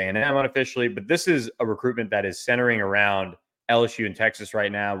Texas A&M unofficially. But this is a recruitment that is centering around LSU and Texas right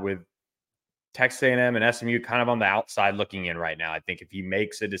now, with Texas A&M and SMU kind of on the outside looking in right now, I think, if he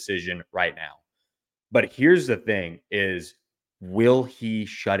makes a decision right now. But here's the thing is, will he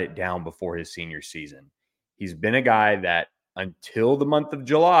shut it down before his senior season? He's been a guy that until the month of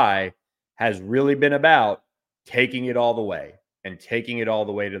July has really been about taking it all the way and taking it all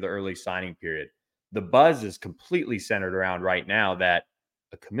the way to the early signing period. The buzz is completely centered around right now that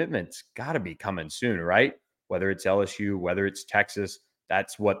a commitment's got to be coming soon, right? Whether it's LSU, whether it's Texas,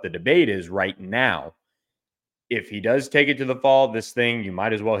 that's what the debate is right now. If he does take it to the fall, this thing, you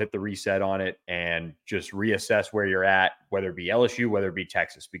might as well hit the reset on it and just reassess where you're at, whether it be LSU, whether it be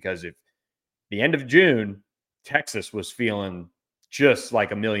Texas. Because if the end of June, Texas was feeling just like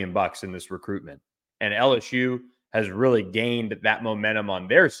 $1 million in this recruitment, and LSU has really gained that momentum on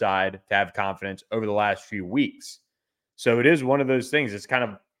their side to have confidence over the last few weeks. So it is one of those things. It's kind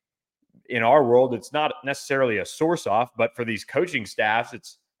of, in our world, it's not necessarily a source off, but for these coaching staffs,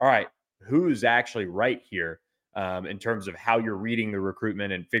 it's all right, who's actually right here in terms of how you're reading the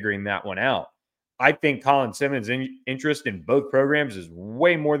recruitment and figuring that one out. I think Colin Simmons' interest in both programs is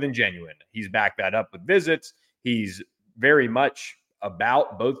way more than genuine. He's backed that up with visits. He's very much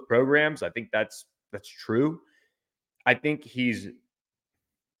about both programs. I think that's true. I think it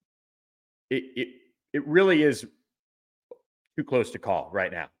really is too close to call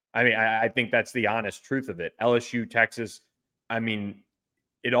right now. I mean, I think that's the honest truth of it. LSU, Texas, I mean,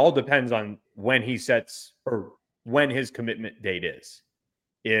 it all depends on when he sets or when his commitment date is.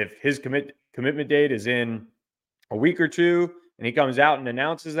 If his commitment date is in a week or two and he comes out and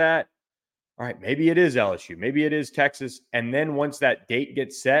announces that, all right, maybe it is LSU, maybe it is Texas. And then once that date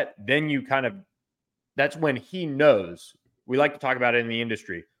gets set, then that's when he knows. We like to talk about it in the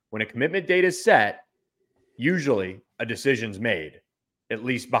industry. When a commitment date is set, usually a decision's made, at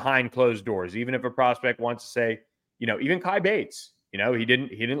least behind closed doors. Even if a prospect wants to say, even Kai Bates, he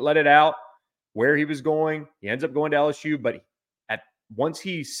didn't let it out where he was going. He ends up going to LSU, but once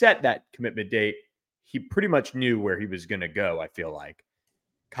he set that commitment date, he pretty much knew where he was going to go, I feel like.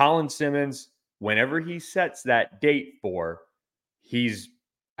 Colin Simmons, whenever he sets that date for,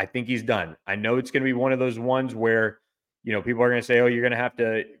 I think he's done. I know it's going to be one of those ones where, people are going to say, oh, you're going to have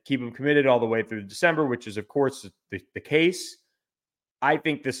to keep him committed all the way through December, which is, of course, the case. I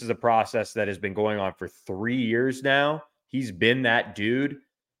think this is a process that has been going on for 3 years now. He's been that dude.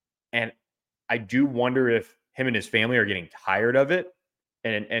 And I do wonder if him and his family are getting tired of it.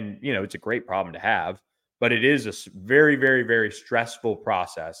 And it's a great problem to have, but it is a very, very, very stressful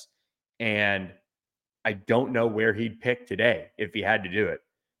process. And I don't know where he'd pick today if he had to do it.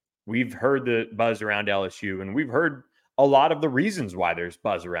 We've heard the buzz around LSU, and we've heard a lot of the reasons why there's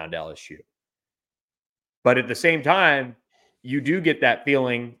buzz around LSU. But at the same time, you do get that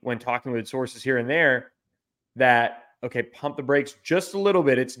feeling when talking with sources here and there that, okay, pump the brakes just a little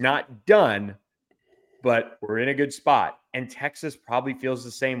bit. It's not done, but we're in a good spot. And Texas probably feels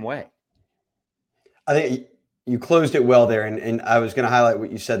the same way. I think you closed it well there. And I was going to highlight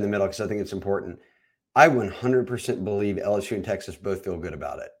what you said in the middle because I think it's important. I 100% believe LSU and Texas both feel good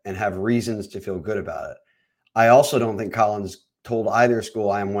about it and have reasons to feel good about it. I also don't think Colin's told either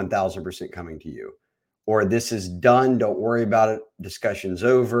school, I am 1,000% coming to you, or this is done. Don't worry about it. Discussion's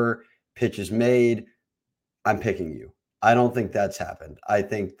over. Pitch is made. I'm picking you. I don't think that's happened. I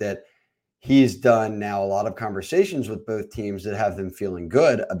think that he's done now a lot of conversations with both teams that have them feeling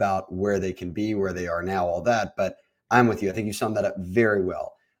good about where they can be, where they are now, all that. But I'm with you. I think you summed that up very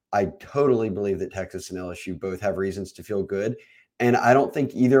well. I totally believe that Texas and LSU both have reasons to feel good. And I don't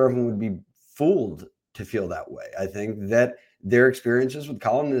think either of them would be fooled to feel that way. I think that their experiences with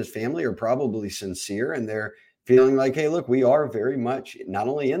Colin and his family are probably sincere, and they're feeling like, hey, look, we are very much not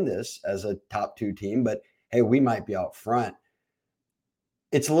only in this as a top 2 team, but hey, we might be out front.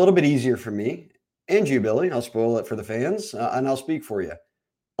 It's a little bit easier for me and you, Billy. I'll spoil it for the fans, and I'll speak for you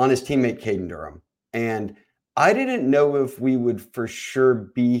on his teammate, Caden Durham. And I didn't know if we would for sure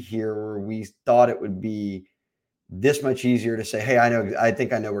be here where we thought it would be this much easier to say, hey, I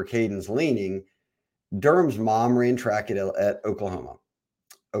think I know where Caden's leaning. Durham's mom ran track at Oklahoma.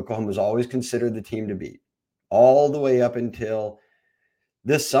 Oklahoma was always considered the team to beat all the way up until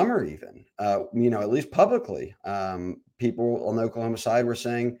this summer, even, at least publicly. People on the Oklahoma side were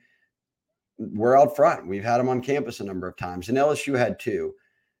saying, we're out front. We've had them on campus a number of times, and LSU had too.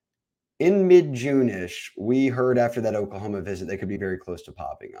 In mid-June-ish, we heard after that Oklahoma visit, they could be very close to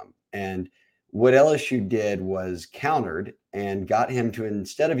popping them. And what LSU did was countered and got him to,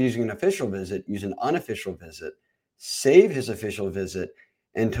 instead of using an official visit, use an unofficial visit, save his official visit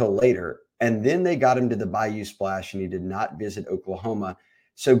until later. And then they got him to the Bayou Splash, and he did not visit Oklahoma.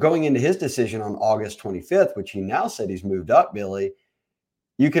 So going into his decision on August 25th, which he now said he's moved up, Billy,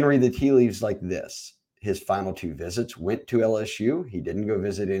 you can read the tea leaves like this. His final 2 visits went to LSU. He didn't go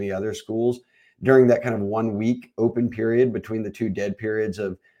visit any other schools during that kind of 1 week open period between the 2 dead periods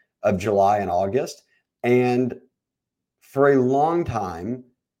of July and August. And for a long time,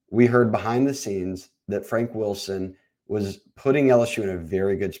 we heard behind the scenes that Frank Wilson was putting LSU in a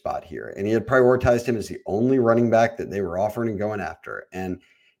very good spot here. And he had prioritized him as the only running back that they were offering and going after. And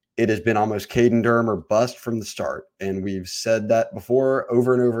it has been almost Caden Durham or bust from the start. And we've said that before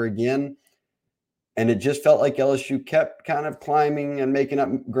over and over again. And it just felt like LSU kept kind of climbing and making up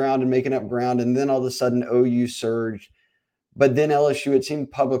ground. And then all of a sudden OU surged. But then LSU, it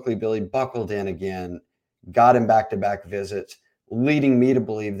seemed publicly, Billy, buckled in again, got him back-to-back visits, leading me to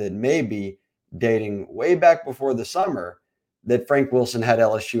believe that maybe dating way back before the summer, that Frank Wilson had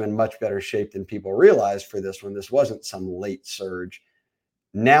LSU in much better shape than people realized for this one. This wasn't some late surge.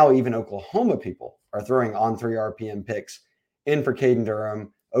 Now even Oklahoma people are throwing on 3 RPM picks in for Caden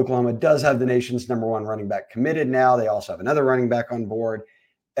Durham. Oklahoma does have the nation's number 1 running back committed now. They also have another running back on board.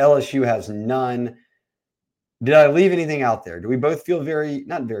 LSU has none. Did I leave anything out there? Do we both feel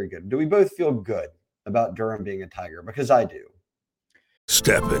not very good? Do we both feel good about Durham being a Tiger? Because I do.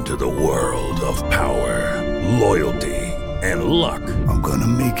 Step into the world of power, loyalty, and luck. I'm going to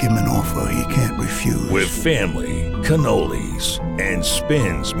make him an offer he can't refuse. With family, cannolis, and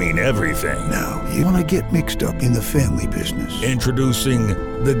spins mean everything. Now, you want to get mixed up in the family business. Introducing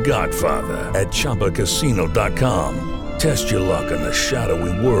The Godfather at ChumbaCasino.com. Test your luck in the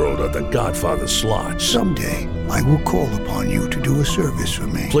shadowy world of The Godfather slot. Someday, I will call upon you to do a service for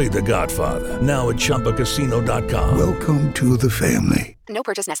me. Play The Godfather now at ChumbaCasino.com. Welcome to the family. No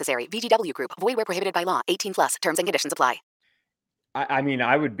purchase necessary. VGW Group. Void where prohibited by law. 18+. Terms and conditions apply. I mean,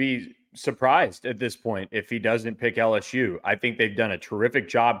 I would be surprised at this point if he doesn't pick LSU. I think they've done a terrific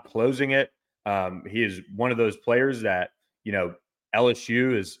job closing it. He is one of those players that,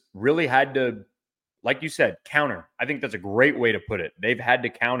 LSU has really had to, like you said, counter. I think that's a great way to put it. They've had to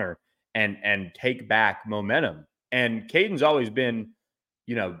counter and take back momentum. And Caden's always been,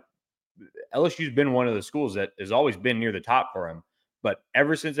 LSU's been one of the schools that has always been near the top for him. But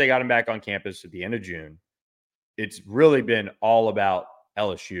ever since they got him back on campus at the end of June, it's really been all about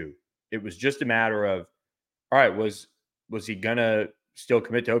LSU. It was just a matter of, all right, was he going to still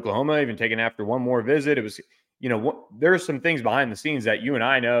commit to Oklahoma, even taking after one more visit? It was, there are some things behind the scenes that you and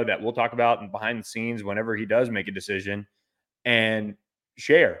I know that we'll talk about and behind the scenes whenever he does make a decision and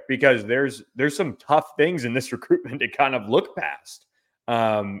share, because there's some tough things in this recruitment to kind of look past.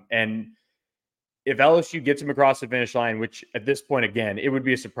 And if LSU gets him across the finish line, which at this point, again, it would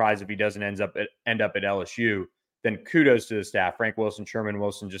be a surprise if he doesn't end up at LSU, then kudos to the staff, Frank Wilson, Sherman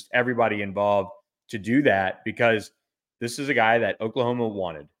Wilson, just everybody involved to do that, because this is a guy that Oklahoma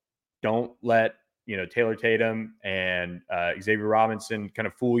wanted. Don't let Taylor Tatum and Xavier Robinson kind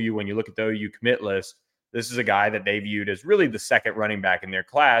of fool you when you look at the OU commit list. This is a guy that they viewed as really the second running back in their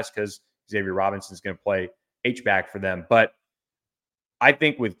class, because Xavier Robinson is going to play H-back for them. But I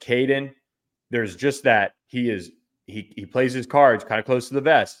think with Caden, there's just that he plays his cards kind of close to the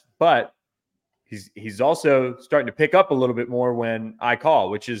vest, but he's also starting to pick up a little bit more when I call,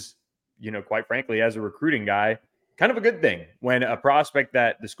 which is, quite frankly, as a recruiting guy, kind of a good thing when a prospect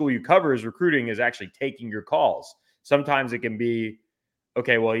that the school you cover is recruiting is actually taking your calls. Sometimes it can be,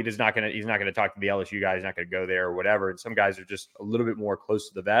 okay, well, he's not going to talk to the LSU guy. He's not going to go there or whatever. And some guys are just a little bit more close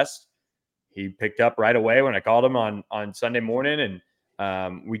to the vest. He picked up right away when I called him on Sunday morning, and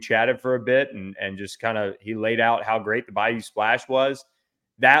we chatted for a bit and just kind of, he laid out how great the Bayou Splash was.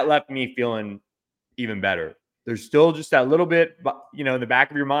 That left me feeling even better. There's still just that little bit, in the back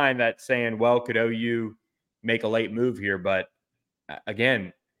of your mind that's saying, well, could OU make a late move here? But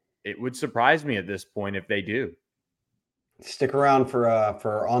again, it would surprise me at this point if they do. Stick around for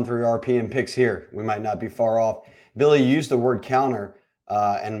On 3 RPM picks here. We might not be far off. Billy used the word counter,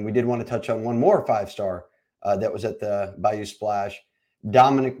 and we did want to touch on one more 5-star that was at the Bayou Splash.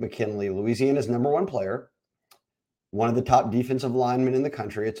 Dominic McKinley, Louisiana's #1 player, one of the top defensive linemen in the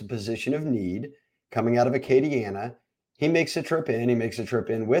country. It's a position of need coming out of Acadiana. He makes a trip in. He makes a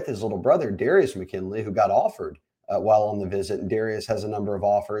trip in with his little brother, Darius McKinley, who got offered while on the visit. And Darius has a number of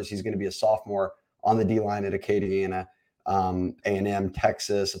offers. He's going to be a sophomore on the D-line at Acadiana, A&M,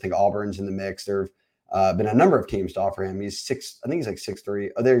 Texas. I think Auburn's in the mix. There have been a number of teams to offer him. He's I think he's like 6'3".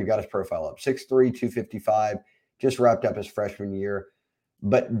 Oh, there you got his profile up. 6'3", 255. Just wrapped up his freshman year.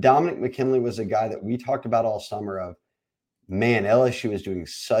 But Dominic McKinley was a guy that we talked about all summer of, man, LSU is doing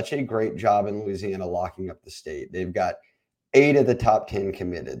such a great job in Louisiana locking up the state. They've got 8 of the top 10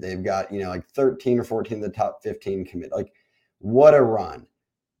 committed. They've got, like 13 or 14 of the top 15 committed. Like, what a run.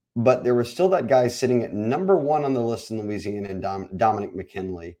 But there was still that guy sitting at #1 on the list in Louisiana, and Dominic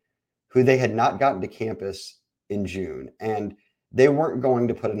McKinley, who they had not gotten to campus in June. And they weren't going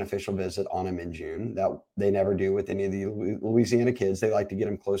to put an official visit on him in June. That they never do with any of the Louisiana kids. They like to get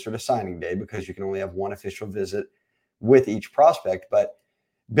him closer to signing day because you can only have one official visit with each prospect. But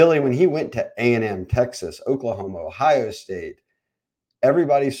Billy, when he went to A&M, Texas, Oklahoma, Ohio State,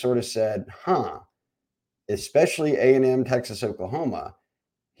 everybody sort of said, especially A&M, Texas, Oklahoma.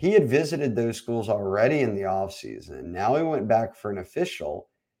 He had visited those schools already in the offseason. Now he went back for an official.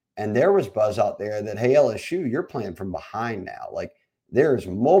 And there was buzz out there that, hey, LSU, you're playing from behind now. Like, there's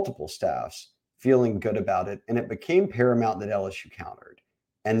multiple staffs feeling good about it. And it became paramount that LSU countered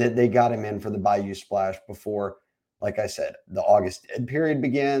and that they got him in for the Bayou Splash before, like I said, the August dead period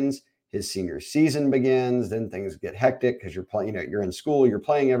begins, his senior season begins, then things get hectic because you're playing, you're in school, you're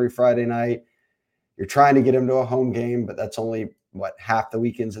playing every Friday night. You're trying to get him to a home game, but that's only, half the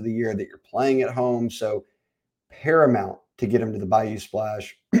weekends of the year that you're playing at home. So paramount to get him to the Bayou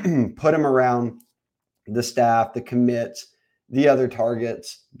Splash, put him around the staff, the commits, the other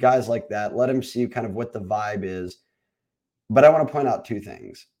targets, guys like that. Let him see kind of what the vibe is. But I want to point out 2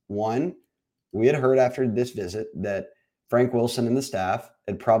 things. One, we had heard after this visit that Frank Wilson and the staff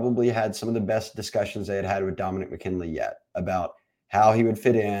had probably had some of the best discussions they had had with Dominic McKinley yet about how he would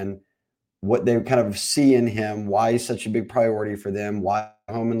fit in, what they kind of see in him, why he's such a big priority for them, why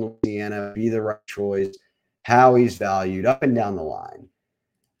home in Louisiana be the right choice, how he's valued up and down the line.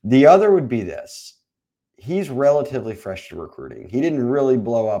 The other would be this. He's relatively fresh to recruiting. He didn't really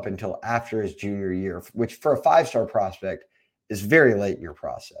blow up until after his junior year, which for a 5-star prospect is very late in your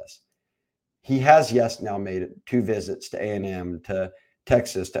process. He has, now made 2 visits to A&M, to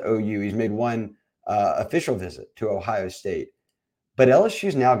Texas, to OU. He's made 1 official visit to Ohio State. But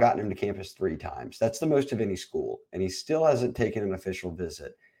LSU's now gotten him to campus 3 times. That's the most of any school. And he still hasn't taken an official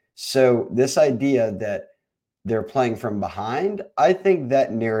visit. So this idea that they're playing from behind, I think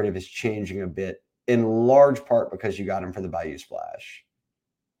that narrative is changing a bit, in large part because you got him for the Bayou Splash.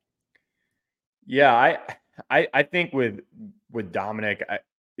 Yeah, I think with Dominic,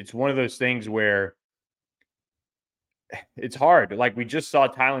 it's one of those things where it's hard. Like, we just saw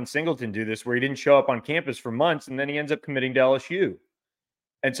Tylen Singleton do this, where he didn't show up on campus for months, and then he ends up committing to LSU.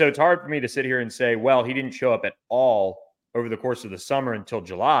 And so it's hard for me to sit here and say, well, he didn't show up at all over the course of the summer until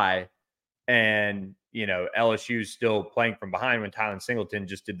July. And, LSU's still playing from behind when Tylen Singleton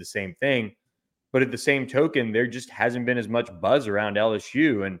just did the same thing. But at the same token, there just hasn't been as much buzz around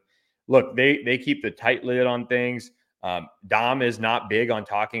LSU. And look, they keep the tight lid on things. Dom is not big on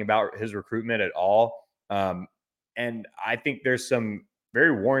talking about his recruitment at all. And I think there's some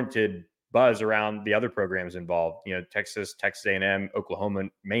very warranted buzz around the other programs involved, Texas A&M, Oklahoma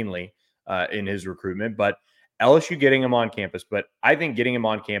mainly in his recruitment, but LSU getting him on campus. But I think getting him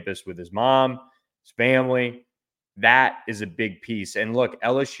on campus with his mom, his family, that is a big piece. And look,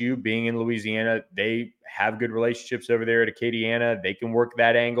 LSU being in Louisiana, they have good relationships over there at Acadiana. They can work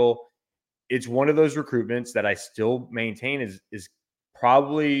that angle. It's one of those recruitments that I still maintain is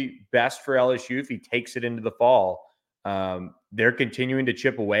probably best for LSU if he takes it into the fall. They're continuing to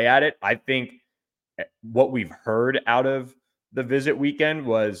chip away at it. I think what we've heard out of the visit weekend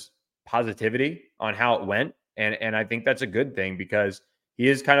was positivity on how it went. And I think that's a good thing because he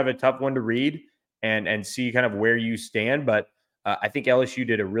is kind of a tough one to read and see kind of where you stand. But I think LSU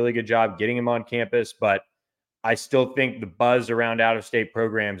did a really good job getting him on campus. But I still think the buzz around out-of-state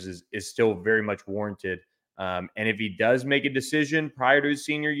programs is still very much warranted. And if he does make a decision prior to his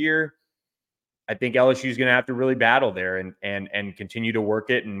senior year, I think LSU is going to have to really battle there and continue to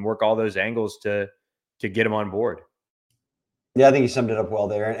work it and work all those angles to get him on board. Yeah, I think he summed it up well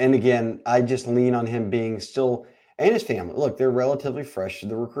there. And again, I just lean on him being still, and his family. Look, they're relatively fresh to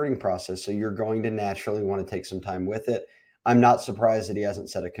the recruiting process, so you're going to naturally want to take some time with it. I'm not surprised that he hasn't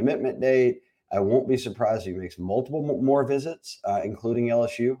set a commitment date. I won't be surprised if he makes multiple more visits, including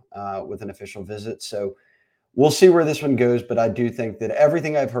LSU, with an official visit. So we'll see where this one goes. But I do think that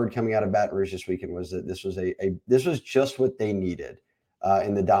everything I've heard coming out of Baton Rouge this weekend was that this was this was just what they needed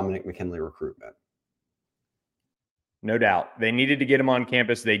in the Dominic McKinley recruitment. No doubt. They needed to get him on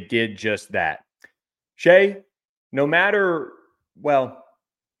campus. They did just that. Shay, no matter what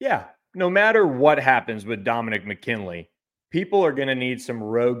happens with Dominic McKinley, people are going to need some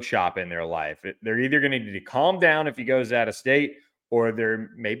rogue shop in their life. They're either going to need to calm down if he goes out of state, or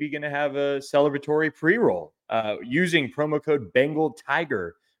they're maybe going to have a celebratory pre-roll using promo code Bengal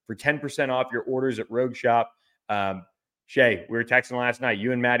Tiger for 10% off your orders at Rogue Shop. Shay, we were texting last night.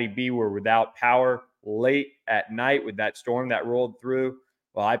 You and Maddie B were without power late at night with that storm that rolled through.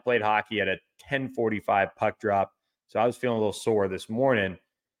 Well, I played hockey at a 10:45 puck drop, so I was feeling a little sore this morning,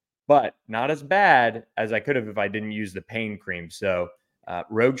 but not as bad as I could have if I didn't use the pain cream. So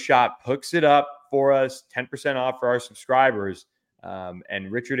Rogue Shop hooks it up for us, 10% off for our subscribers.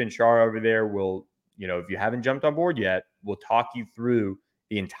 And Richard and Shar over there will, if you haven't jumped on board yet, we'll talk you through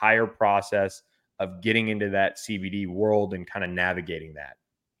the entire process of getting into that CBD world and kind of navigating that.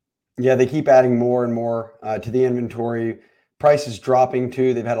 Yeah, they keep adding more and more to the inventory. Prices dropping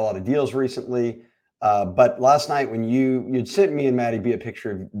too. They've had a lot of deals recently. But last night when you'd sent me and Maddie B a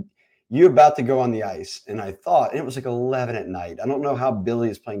picture of you about to go on the ice, and I thought, and it was like 11 at night. I don't know how Billy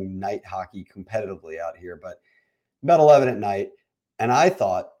is playing night hockey competitively out here, but about 11 at night. And I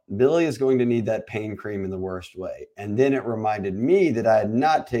thought Billy is going to need that pain cream in the worst way. And then it reminded me that I had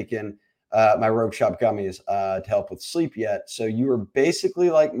not taken my Rogue Shop gummies to help with sleep yet. So you were basically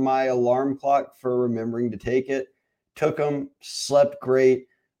like my alarm clock for remembering to take it. Took them, slept great,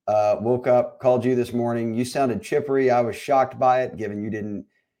 woke up, called you this morning. You sounded chippery. I was shocked by it, given you didn't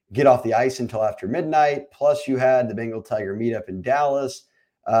get off the ice until after midnight. Plus you had the Bengal Tiger meetup in Dallas.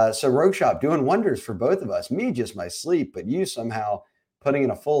 So Rogue Shop doing wonders for both of us. Me, just my sleep, but you somehow putting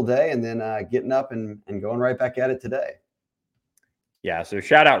in a full day and then getting up and going right back at it today. Yeah, so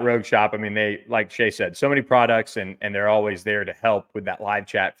shout out Rogue Shop. I mean, they, like Shay said, so many products and they're always there to help with that live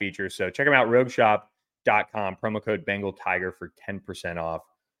chat feature. So check them out, rogueshop.com, promo code Bengal Tiger for 10% off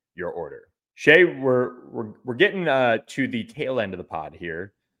your order. Shay, we're getting to the tail end of the pod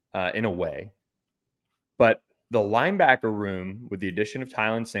here in a way, but the linebacker room with the addition of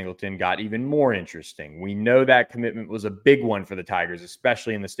Tylen Singleton got even more interesting. We know that commitment was a big one for the Tigers,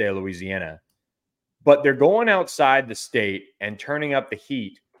 especially in the state of Louisiana. But they're going outside the state and turning up the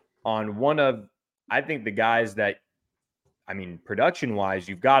heat on one of, I think, the guys that, I mean, production-wise,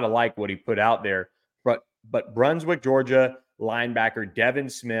 you've got to like what he put out there. But Brunswick, Georgia linebacker Devin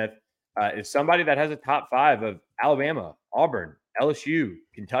Smith is somebody that has a top 5 of Alabama, Auburn, LSU,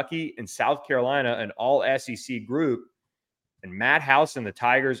 Kentucky, and South Carolina, an all SEC group. And Matt House and the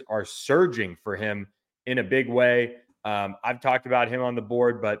Tigers are surging for him in a big way. I've talked about him on the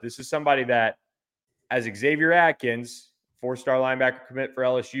board, but this is somebody that, as Xavier Atkins, 4-star linebacker commit for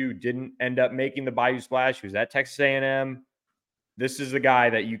LSU, didn't end up making the Bayou Splash. He was at Texas A&M. This is the guy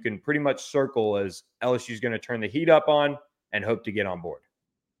that you can pretty much circle as LSU is going to turn the heat up on and hope to get on board.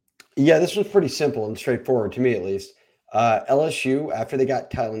 Yeah, this was pretty simple and straightforward to me, at least. LSU, after they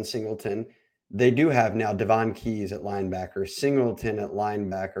got Tylen Singleton, they do have now Devon Keys at linebacker, Singleton at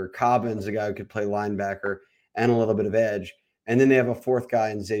linebacker, Cobbins, a guy who could play linebacker, and a little bit of edge. And then they have a 4th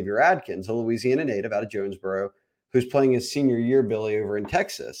guy in Xavier Atkins, a Louisiana native out of Jonesboro, who's playing his senior year, Billy, over in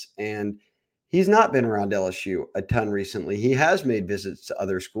Texas. And he's not been around LSU a ton recently. He has made visits to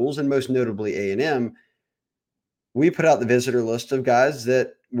other schools, and most notably A&M. We put out the visitor list of guys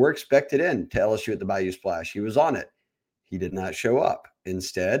that were expected in to LSU at the Bayou Splash. He was on it. He did not show up.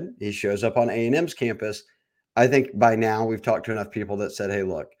 Instead, he shows up on A&M's campus. I think by now we've talked to enough people that said, hey,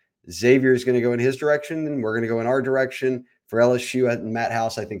 look, Xavier is going to go in his direction and we're going to go in our direction. For LSU at Matt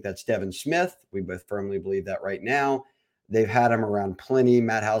House, I think that's Devin Smith. We both firmly believe that right now. They've had him around plenty.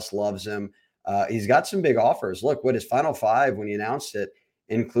 Matt House loves him. He's got some big offers. Look, what his Final Five, when he announced it,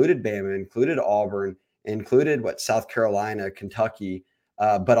 included Bama, included Auburn, included South Carolina, Kentucky,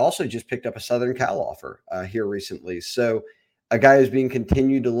 but also just picked up a Southern Cal offer here recently. So a guy who's being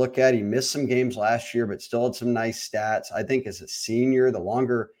continued to look at. He missed some games last year, but still had some nice stats. I think as a senior, the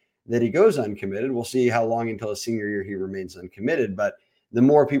longer that he goes uncommitted, we'll see how long until his senior year he remains uncommitted. But the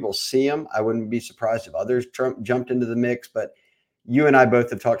more people see him, I wouldn't be surprised if others jumped into the mix. But you and I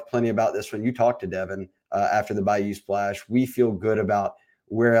both have talked plenty about this when you talked to Devin after the Bayou Splash. We feel good about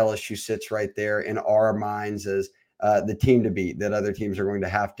where LSU sits right there in our minds as the team to beat, that other teams are going to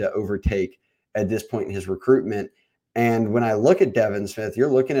have to overtake at this point in his recruitment. And when I look at Devin Smith,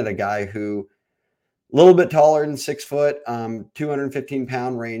 you're looking at a guy who a little bit taller than 6 foot,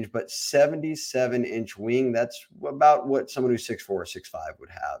 215-pound range, but 77-inch wing. That's about what someone who's 6'4", 6'5" would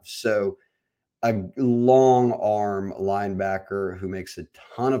have. So a long arm linebacker who makes a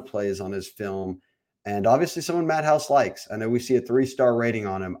ton of plays on his film. And obviously someone Matt House likes. I know we see a 3-star rating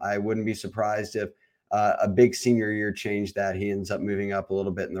on him. I wouldn't be surprised if a big senior year changed that. He ends up moving up a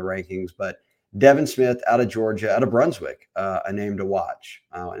little bit in the rankings. But Devin Smith out of Georgia, out of Brunswick, a name to watch.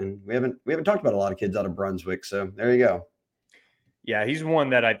 And we haven't talked about a lot of kids out of Brunswick. So there you go. Yeah, he's one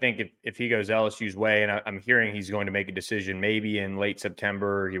that I think if he goes LSU's way, and I'm hearing he's going to make a decision maybe in late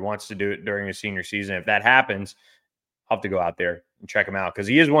September. He wants to do it during his senior season. If that happens, I'll have to go out there and check him out because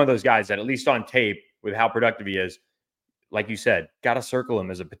he is one of those guys that, at least on tape, with how productive he is, like you said, got to circle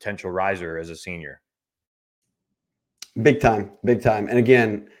him as a potential riser as a senior. Big time, big time. And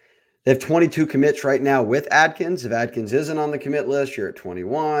again, they have 22 commits right now with Adkins. If Adkins isn't on the commit list, you're at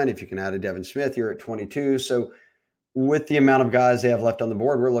 21. If you can add a Devin Smith, you're at 22. So with the amount of guys they have left on the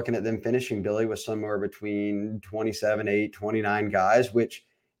board, we're looking at them finishing, Billy, with somewhere between 27, 8, 29 guys, which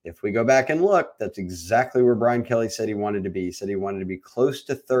if we go back and look, that's exactly where Brian Kelly said he wanted to be. He said he wanted to be close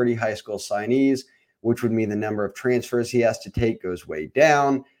to 30 high school signees, which would mean the number of transfers he has to take goes way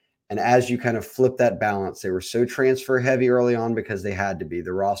down. And as you kind of flip that balance, they were so transfer heavy early on because they had to be.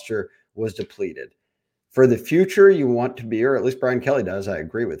 The roster was depleted. For the future, you want to be, or at least Brian Kelly does, I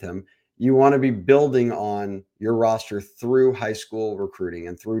agree with him, you want to be building on your roster through high school recruiting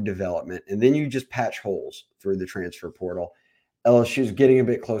and through development. And then you just patch holes through the transfer portal. LSU's getting a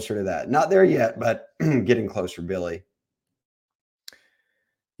bit closer to that. Not there yet, but getting closer, Billy.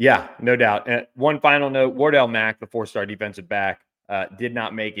 Yeah, no doubt. One final note, Wardell Mack, the 4-star defensive back, did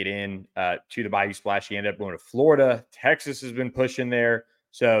not make it in to the Bayou Splash. He ended up going to Florida. Texas has been pushing there.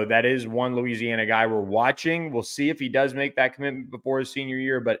 So that is one Louisiana guy we're watching. We'll see if he does make that commitment before his senior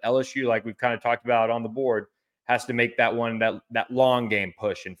year. But LSU, like we've kind of talked about on the board, has to make that one, that long game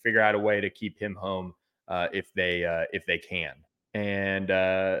push and figure out a way to keep him home if they can. And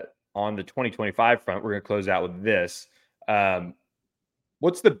on the 2025 front, we're going to close out with this.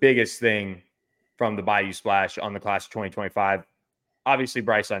 What's the biggest thing from the Bayou Splash on the class of 2025? Obviously,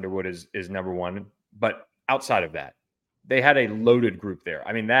 Bryce Underwood is number one. But outside of that, they had a loaded group there.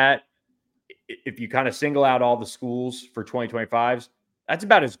 I mean, that if you kind of single out all the schools for 2025s, that's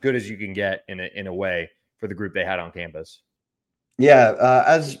about as good as you can get in a way for the group they had on campus. Yeah,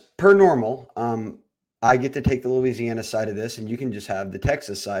 as per normal, I get to take the Louisiana side of this, and you can just have the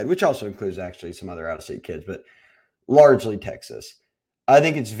Texas side, which also includes actually some other out-of-state kids, but largely Texas. I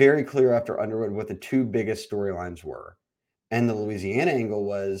think it's very clear after Underwood what the two biggest storylines were. And the Louisiana angle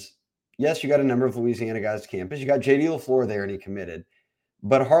was, yes, you got a number of Louisiana guys to campus. You got J.D. LaFleur there, and he committed.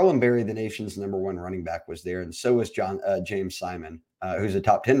 But Harlem Berry, the nation's number one running back, was there, and so was James Simon, who's a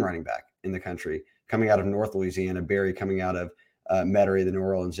top 10 running back in the country, coming out of North Louisiana, Berry coming out of Metairie, the New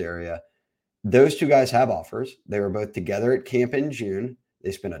Orleans area. Those two guys have offers. They were both together at camp in June.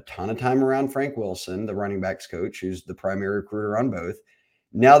 They spent a ton of time around Frank Wilson, the running backs coach, who's the primary recruiter on both.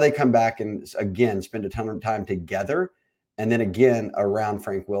 Now they come back and, again, spend a ton of time together. And then again, around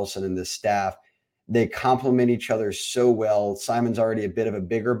Frank Wilson and the staff, they complement each other so well. Simon's already a bit of a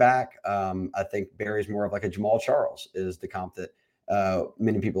bigger back. I think Barry's more of like a Jamal Charles is the comp that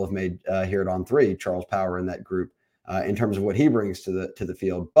many people have made here at On 3, Charles Power in that group in terms of what he brings to the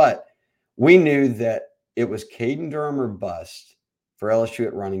field. But we knew that it was Caden Durham or bust for LSU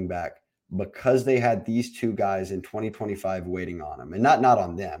at running back because they had these two guys in 2025 waiting on them, and not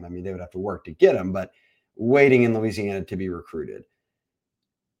on them. I mean, they would have to work to get them, but waiting in Louisiana to be recruited.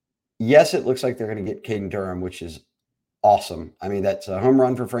 Yes, it looks like they're going to get Caden Durham, which is awesome. I mean, that's a home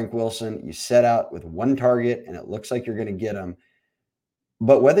run for Frank Wilson. You set out with one target, and it looks like you're going to get him.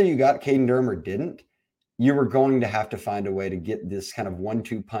 But whether you got Caden Durham or didn't, you were going to have to find a way to get this kind of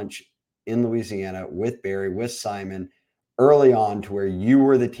 1-2 punch in Louisiana with Barry, with Simon early on to where you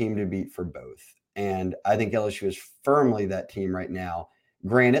were the team to beat for both. And I think LSU is firmly that team right now.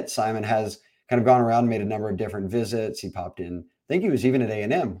 Granted, Simon has kind of gone around, made a number of different visits. He popped in, I think he was even at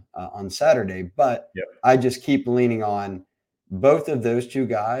A&M on Saturday, but I just keep leaning on both of those two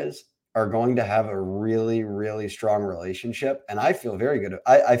guys are going to have a really, really strong relationship. And I feel very good.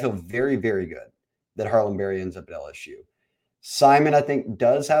 I feel very, very good that Harlem Berry ends up at LSU. Simon, I think,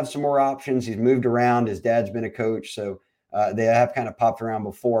 does have some more options. He's moved around. His dad's been a coach, so they have kind of popped around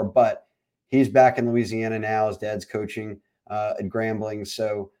before, but he's back in Louisiana now. His dad's coaching at Grambling.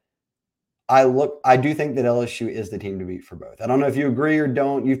 So I do think that LSU is the team to beat for both. I don't know if you agree or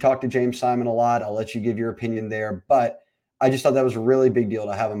don't. You've talked to James Simon a lot. I'll let you give your opinion there, but I just thought that was a really big deal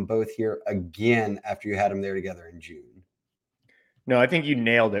to have them both here again after you had them there together in June. No, I think you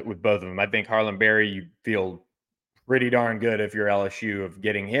nailed it with both of them. I think Harlem Berry, you feel pretty darn good if you're LSU of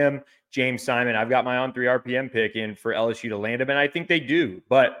getting him. James Simon, I've got my on 3 RPM pick in for LSU to land him, and I think they do.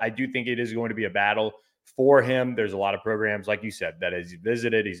 But I do think it is going to be a battle for him. There's a lot of programs, like you said, that he's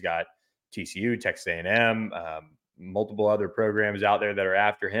visited. He's got TCU, Texas A&M, multiple other programs out there that are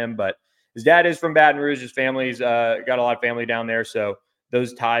after him. But his dad is from Baton Rouge. His family's got a lot of family down there. So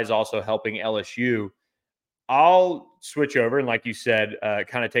those ties also helping LSU. I'll switch over. And like you said,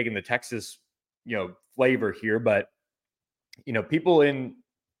 kind of taking the Texas, flavor here. But, people in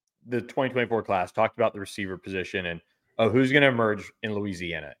the 2024 class talked about the receiver position and, who's going to emerge in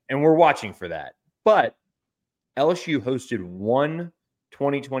Louisiana. And we're watching for that. But LSU hosted one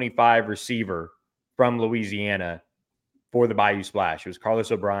 2025 receiver from Louisiana for the Bayou Splash. It was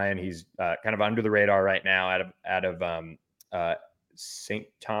Carlos O'Brien. He's kind of under the radar right now out of St.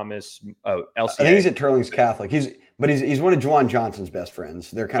 Thomas. LCA. I think he's at Turling's Catholic. He's one of Juwan Johnson's best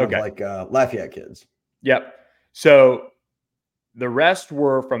friends. They're kind of like Lafayette kids. Yep. So the rest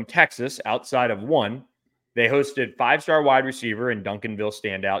were from Texas outside of one. They hosted 5-star wide receiver and Duncanville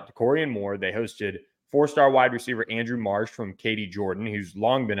standout Decorian Moore. They hosted 4-star wide receiver Andrew Marsh from Katy Jordan, who's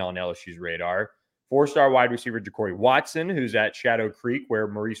long been on LSU's radar. 4-star wide receiver Jacory Watson, who's at Shadow Creek, where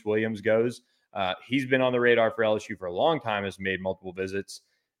Maurice Williams goes. He's been on the radar for LSU for a long time, has made multiple visits.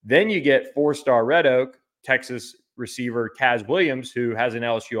 Then you get 4-star Red Oak, Texas receiver Taz Williams, who has an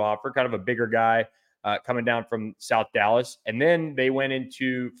LSU offer, kind of a bigger guy coming down from South Dallas. And then they went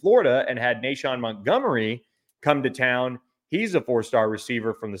into Florida and had Nashawn Montgomery come to town. He's a 4-star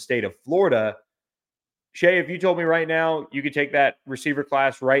receiver from the state of Florida. Shay, if you told me right now you could take that receiver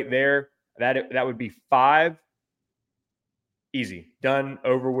class right there, that would be 5. Easy. Done,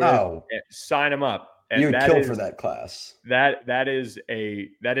 over with. Oh. Sign them up. And you would kill for that class. That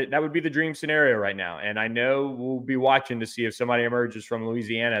would be the dream scenario right now. And I know we'll be watching to see if somebody emerges from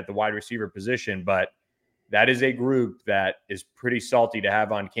Louisiana at the wide receiver position, but that is a group that is pretty salty to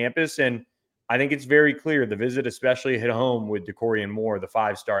have on campus. And I think it's very clear the visit especially hit home with Decorian Moore, the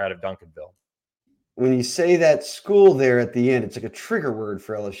 5-star out of Duncanville. When you say that school there at the end, it's like a trigger word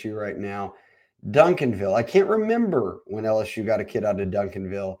for LSU right now. Duncanville. I can't remember when LSU got a kid out of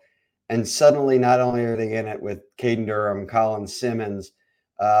Duncanville. And suddenly, not only are they in it with Caden Durham, Colin Simmons,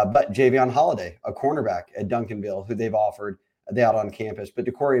 but Javion Holiday, a cornerback at Duncanville, who they've offered out on campus. But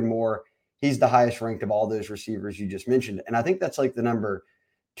Decorian Moore, he's the highest ranked of all those receivers you just mentioned. And I think that's like the number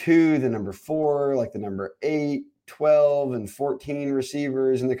 2, the number 4, like the number 8, 12, and 14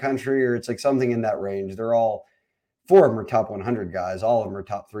 receivers in the country, or it's like something in that range. They're all, 4 of them are top 100 guys. All of them are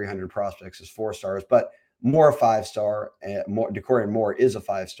top 300 prospects as 4-stars. But Moore a 5-star, Decorian Moore is a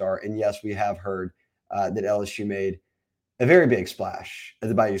 5-star. And yes, we have heard that LSU made a very big splash at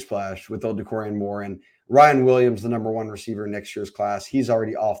the Bayou Splash with old Decorian Moore. And Ryan Williams, the number 1 receiver in next year's class, he's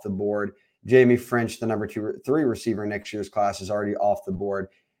already off the board. Jamie French, the number 2, 3 receiver in next year's class, is already off the board.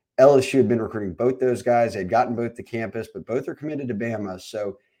 LSU had been recruiting both those guys. They'd gotten both to campus, but both are committed to Bama.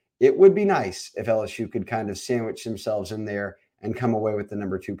 So it would be nice if LSU could kind of sandwich themselves in there and come away with the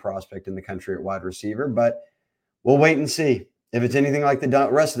number 2 prospect in the country at wide receiver. But we'll wait and see. If it's anything like the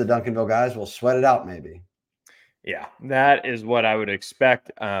rest of the Duncanville guys, we'll sweat it out maybe. Yeah, that is what I would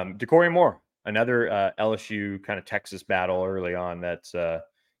expect. Decorian Moore, another LSU kind of Texas battle early on. That's going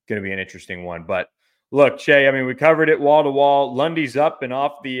to be an interesting one. But look, Shay, I mean, we covered it wall to wall. Lundy's up and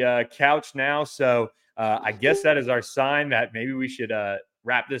off the couch now. So I guess that is our sign that maybe we should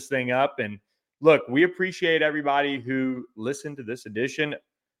wrap this thing up. And look, we appreciate everybody who listened to this edition.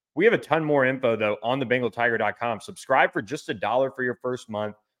 We have a ton more info, though, on thebengaltiger.com. Subscribe for just $1 for your first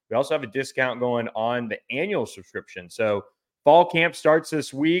month. We also have a discount going on the annual subscription. So fall camp starts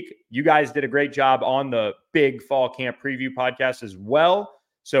this week. You guys did a great job on the big fall camp preview podcast as well.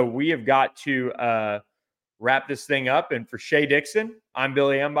 So we have got to wrap this thing up. And for Shea Dixon, I'm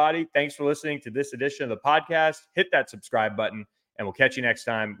Billy Embody. Thanks for listening to this edition of the podcast. Hit that subscribe button, and we'll catch you next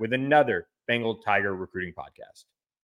time with another Bengal Tiger recruiting podcast.